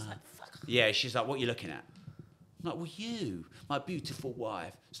 She's like, fuck off. yeah. She's like, what are you looking at? I'm like, well, you, my beautiful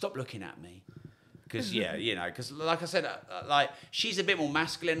wife, stop looking at me. Because because like I said, like she's a bit more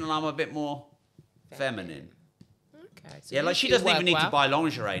masculine and I'm a bit more feminine. Okay. So Yeah, like she doesn't even need well. to buy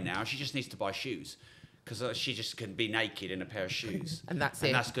lingerie now. She just needs to buy shoes. Because she just can be naked in a pair of shoes. And that's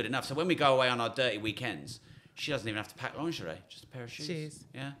And that's good enough. So when we go away on our dirty weekends, she doesn't even have to pack lingerie. Just a pair of shoes.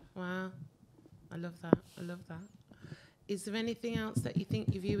 Yeah. Wow. I love that. I love that. Is there anything else that you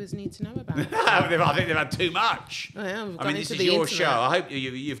think your viewers need to know about? I think they've had too much. Oh, yeah, I mean, this is your show. I hope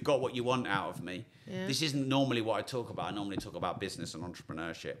you've got what you want out of me. Yeah. This isn't normally what I talk about. I normally talk about business and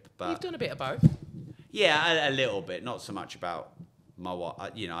entrepreneurship. But you've done a bit of both. Yeah, a little bit. Not so much about my wife.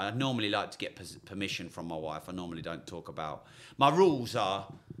 I normally like to get permission from my wife. I normally don't talk about. My rules are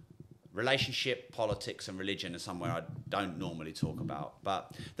relationship, politics, and religion are somewhere I don't normally talk about.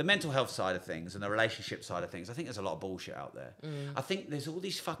 But the mental health side of things and the relationship side of things, I think there's a lot of bullshit out there. I think there's all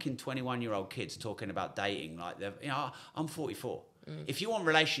these fucking 21-year-old kids talking about dating like they're. I'm 44. If you want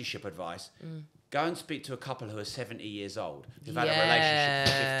relationship advice. Go and speak to a couple who are 70 years old, who've had a relationship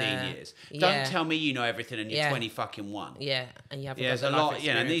for 15 years. Don't tell me you know everything and you're 20 fucking one. Yeah, and you haven't there's got a the life lot,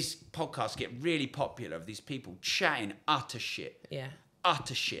 experience. and these podcasts get really popular of these people chatting utter shit. Yeah.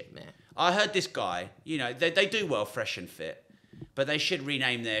 Utter shit. Yeah. I heard this guy, they do well, Fresh and Fit, but they should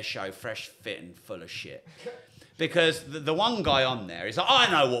rename their show Fresh, Fit and Full of Shit. Because the one guy on there is like, I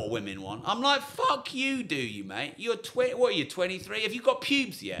know what women want. I'm like, fuck you, do you, mate? You're what are you, 23? Have you got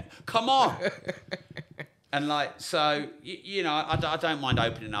pubes yet? Come on. And like, so, I don't mind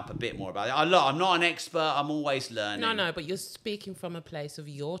opening up a bit more about it. I'm not an expert. I'm always learning. No, but you're speaking from a place of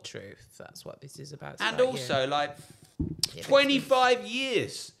your truth. That's what this is about. And also, like, 25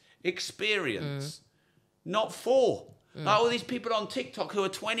 years experience, not 4. Like all these people on TikTok who are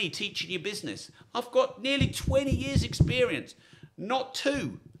 20 teaching you business. I've got nearly 20 years experience, not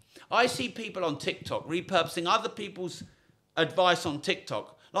 2. I see people on TikTok repurposing other people's advice on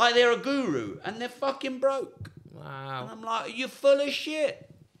TikTok like they're a guru and they're fucking broke. Wow. And I'm like, you're full of shit.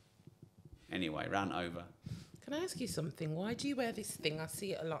 Anyway, rant over. Can I ask you something? Why do you wear this thing? I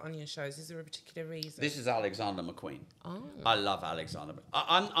see it a lot on your shows. Is there a particular reason? This is Alexander McQueen. Oh. I love Alexander.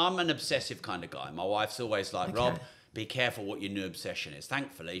 I'm an obsessive kind of guy. My wife's always like, Rob, be careful what your new obsession is.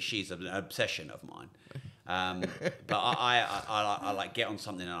 Thankfully, she's an obsession of mine. But I like get on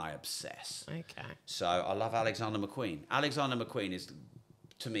something and I obsess. Okay. So I love Alexander McQueen. Alexander McQueen is,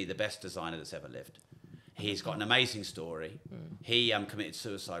 to me, the best designer that's ever lived. He's got an amazing story. He committed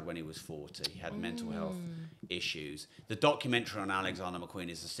suicide when he was 40. He had mental health issues. The documentary on Alexander McQueen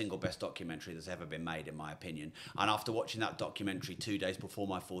is the single best documentary that's ever been made, in my opinion. And after watching that documentary 2 days before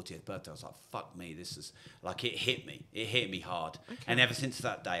my 40th birthday, I was like, fuck me, this is... Like, it hit me. It hit me hard. Okay. And ever since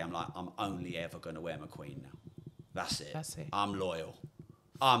that day, I'm like, I'm only ever going to wear McQueen now. That's it. I'm loyal.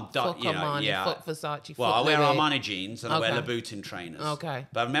 I'm done. Fuck Armani, fuck Versace, well, fuck I wear Louis. Armani jeans and I wear Louboutin trainers. Okay.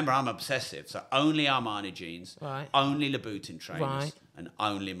 But remember, I'm obsessive, so only Armani jeans, only Louboutin trainers, and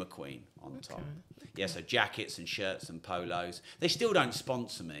only McQueen on top. Yeah, so jackets and shirts and polos. They still don't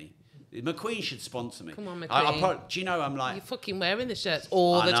sponsor me. McQueen should sponsor me. Come on, McQueen. Do you know I'm like... You're fucking wearing the shirts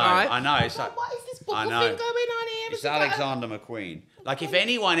all the time. I know. It's like, what is this buckle thing going on here? It's Alexander McQueen. Like, if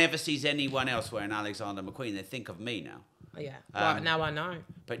anyone ever sees anyone else wearing Alexander McQueen, they think of me now. Yeah, right, now I know.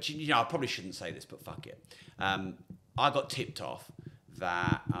 But, I probably shouldn't say this, but fuck it. I got tipped off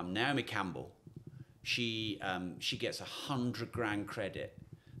that Naomi Campbell, she gets 100 grand credit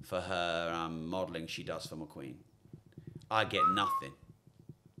for her modelling she does for McQueen. I get nothing.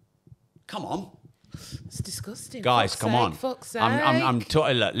 Come on. It's disgusting. Guys, come on. Fuck's sake.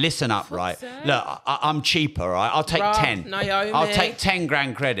 Look, listen up, right? Sake. Look, I'm cheaper, right? I'll take 10. Naomi. I'll take 10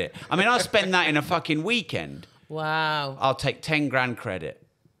 grand credit. I mean, I spend that in a fucking weekend. Wow. I'll take 10 grand credit.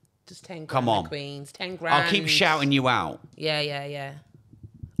 Just 10 grand, come on. Queens. 10 grand. I'll keep shouting you out. Yeah.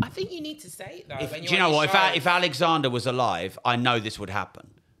 I think you need to say it, though. Do you know what? If Alexander was alive, I know this would happen.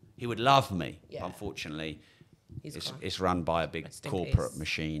 He would love me. Yeah. Unfortunately, it's run by a big corporate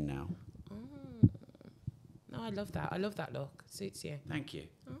machine now. No, I love that. I love that look. It suits you. Thank you.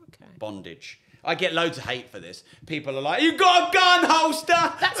 Okay. Bondage. I get loads of hate for this. People are like, you got a gun holster.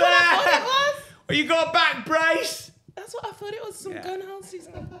 That's what I thought it was. Or you got a back brace. That's what I thought it was. Some gun holsters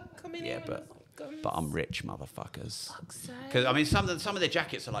coming in. Yeah, but I'm rich, motherfuckers. Fuck's sake. Because I mean, some of their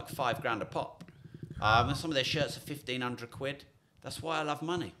jackets are like $5 grand a pop. And some of their shirts are 1,500 quid. That's why I love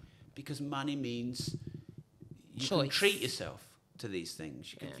money, because money means you can treat yourself to these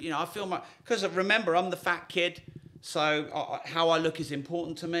things. I feel my, because remember, I'm the fat kid, so how I look is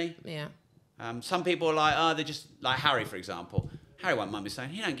important to me. Yeah. Some people are like, they're just like Harry, for example. Harry won't mind me saying,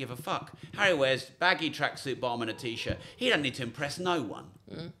 he don't give a fuck. Harry wears baggy tracksuit bottom and a t-shirt. He don't need to impress no one.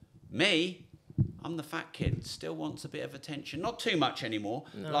 Me, I'm the fat kid, still wants a bit of attention. Not too much anymore.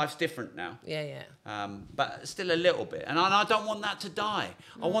 No. Life's different now. Yeah. But still a little bit. And I don't want that to die.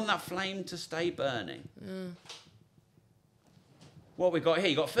 I want that flame to stay burning. What we got here?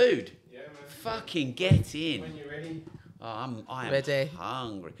 You got food? Yeah, man. Fucking get in. When you're ready. I am ready.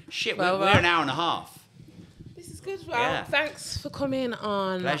 Hungry. Shit, we're an hour and a half. This is good. Well, thanks for coming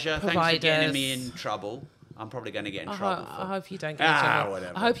on. Pleasure. Thanks for getting me in trouble. I'm probably going to get in trouble. I hope you don't get in trouble.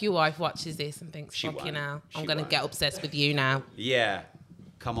 Whatever. I hope your wife watches this and thinks, fucking hell, I'm going to get obsessed with you now. Yeah.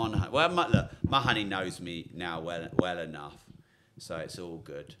 Come on. Well, my honey knows me now well enough. So it's all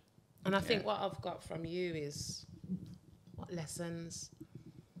good. And I think what I've got from you is what lessons.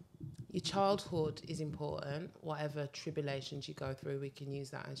 Your childhood is important. Whatever tribulations you go through, we can use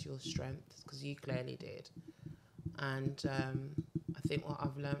that as your strength, because you clearly did. And I think what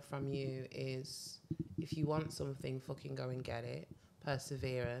I've learned from you is if you want something, fucking go and get it.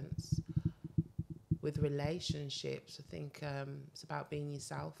 Perseverance. With relationships, I think it's about being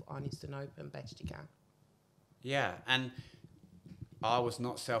yourself, honest and open, best you can. Yeah, and I was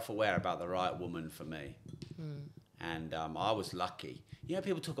not self-aware about the right woman for me. And I was lucky. You know,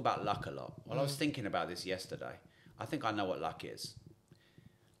 people talk about luck a lot. Well, I was thinking about this yesterday. I think I know what luck is.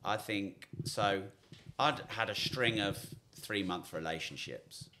 I think, so I'd had a string of 3-month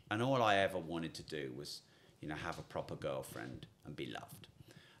relationships, and all I ever wanted to do was, have a proper girlfriend and be loved.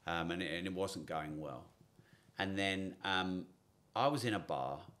 And it wasn't going well. And then I was in a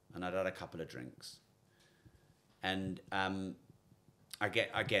bar, and I'd had a couple of drinks. And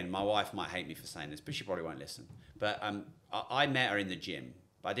again, my wife might hate me for saying this, but she probably won't listen. But I met her in the gym,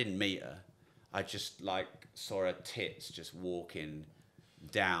 but I didn't meet her. I just saw her tits just walking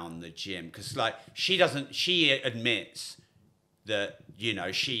down the gym, because she admits that she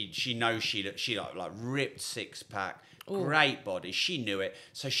knows she ripped 6-pack, great body. She knew it,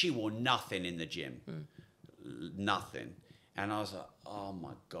 so she wore nothing in the gym, nothing. And I was like, oh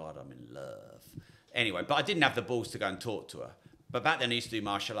my God, I'm in love. Anyway, but I didn't have the balls to go and talk to her. But back then I used to do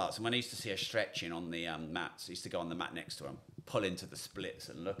martial arts, and when I used to see her stretching on the mats, I used to go on the mat next to her and pull into the splits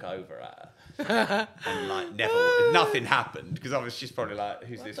and look over at her. And nothing happened, because obviously she's probably like,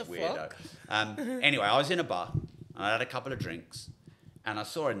 who's this weirdo? Anyway, I was in a bar, and I had a couple of drinks, and I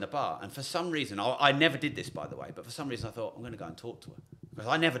saw her in the bar. And for some reason, I never did this, by the way, but for some reason I thought, I'm going to go and talk to her. Because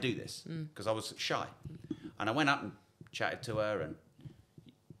I never do this, because I was shy. And I went up and chatted to her, and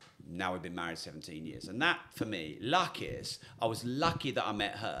now we've been married 17 years. And that, for me, luck is, I was lucky that I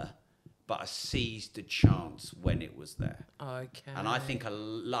met her, but I seized the chance when it was there. Okay. And I think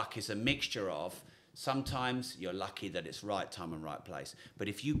luck is a mixture of, sometimes you're lucky that it's right time and right place. But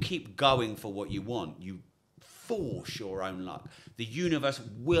if you keep going for what you want, you force your own luck. The universe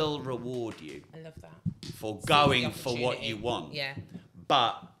will reward you. I love that. For going for what you want. Yeah.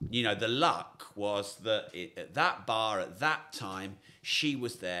 But, the luck was that at that bar, at that time, she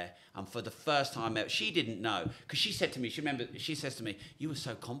was there. And for the first time ever, she didn't know. Because she said to me, she says to me, you were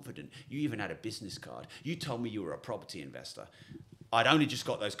so confident. You even had a business card. You told me you were a property investor. I'd only just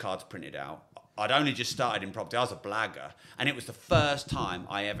got those cards printed out. I'd only just started in property. I was a blagger. And it was the first time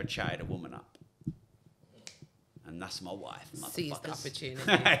I ever chatted a woman up. And that's my wife. Seize the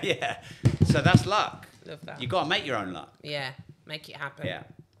opportunity. Yeah. So that's luck. Love that. You got to make your own luck. Yeah. Make it happen. Yeah.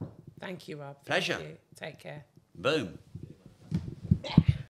 Thank you, Rob. Pleasure. Thank you. Take care. Boom.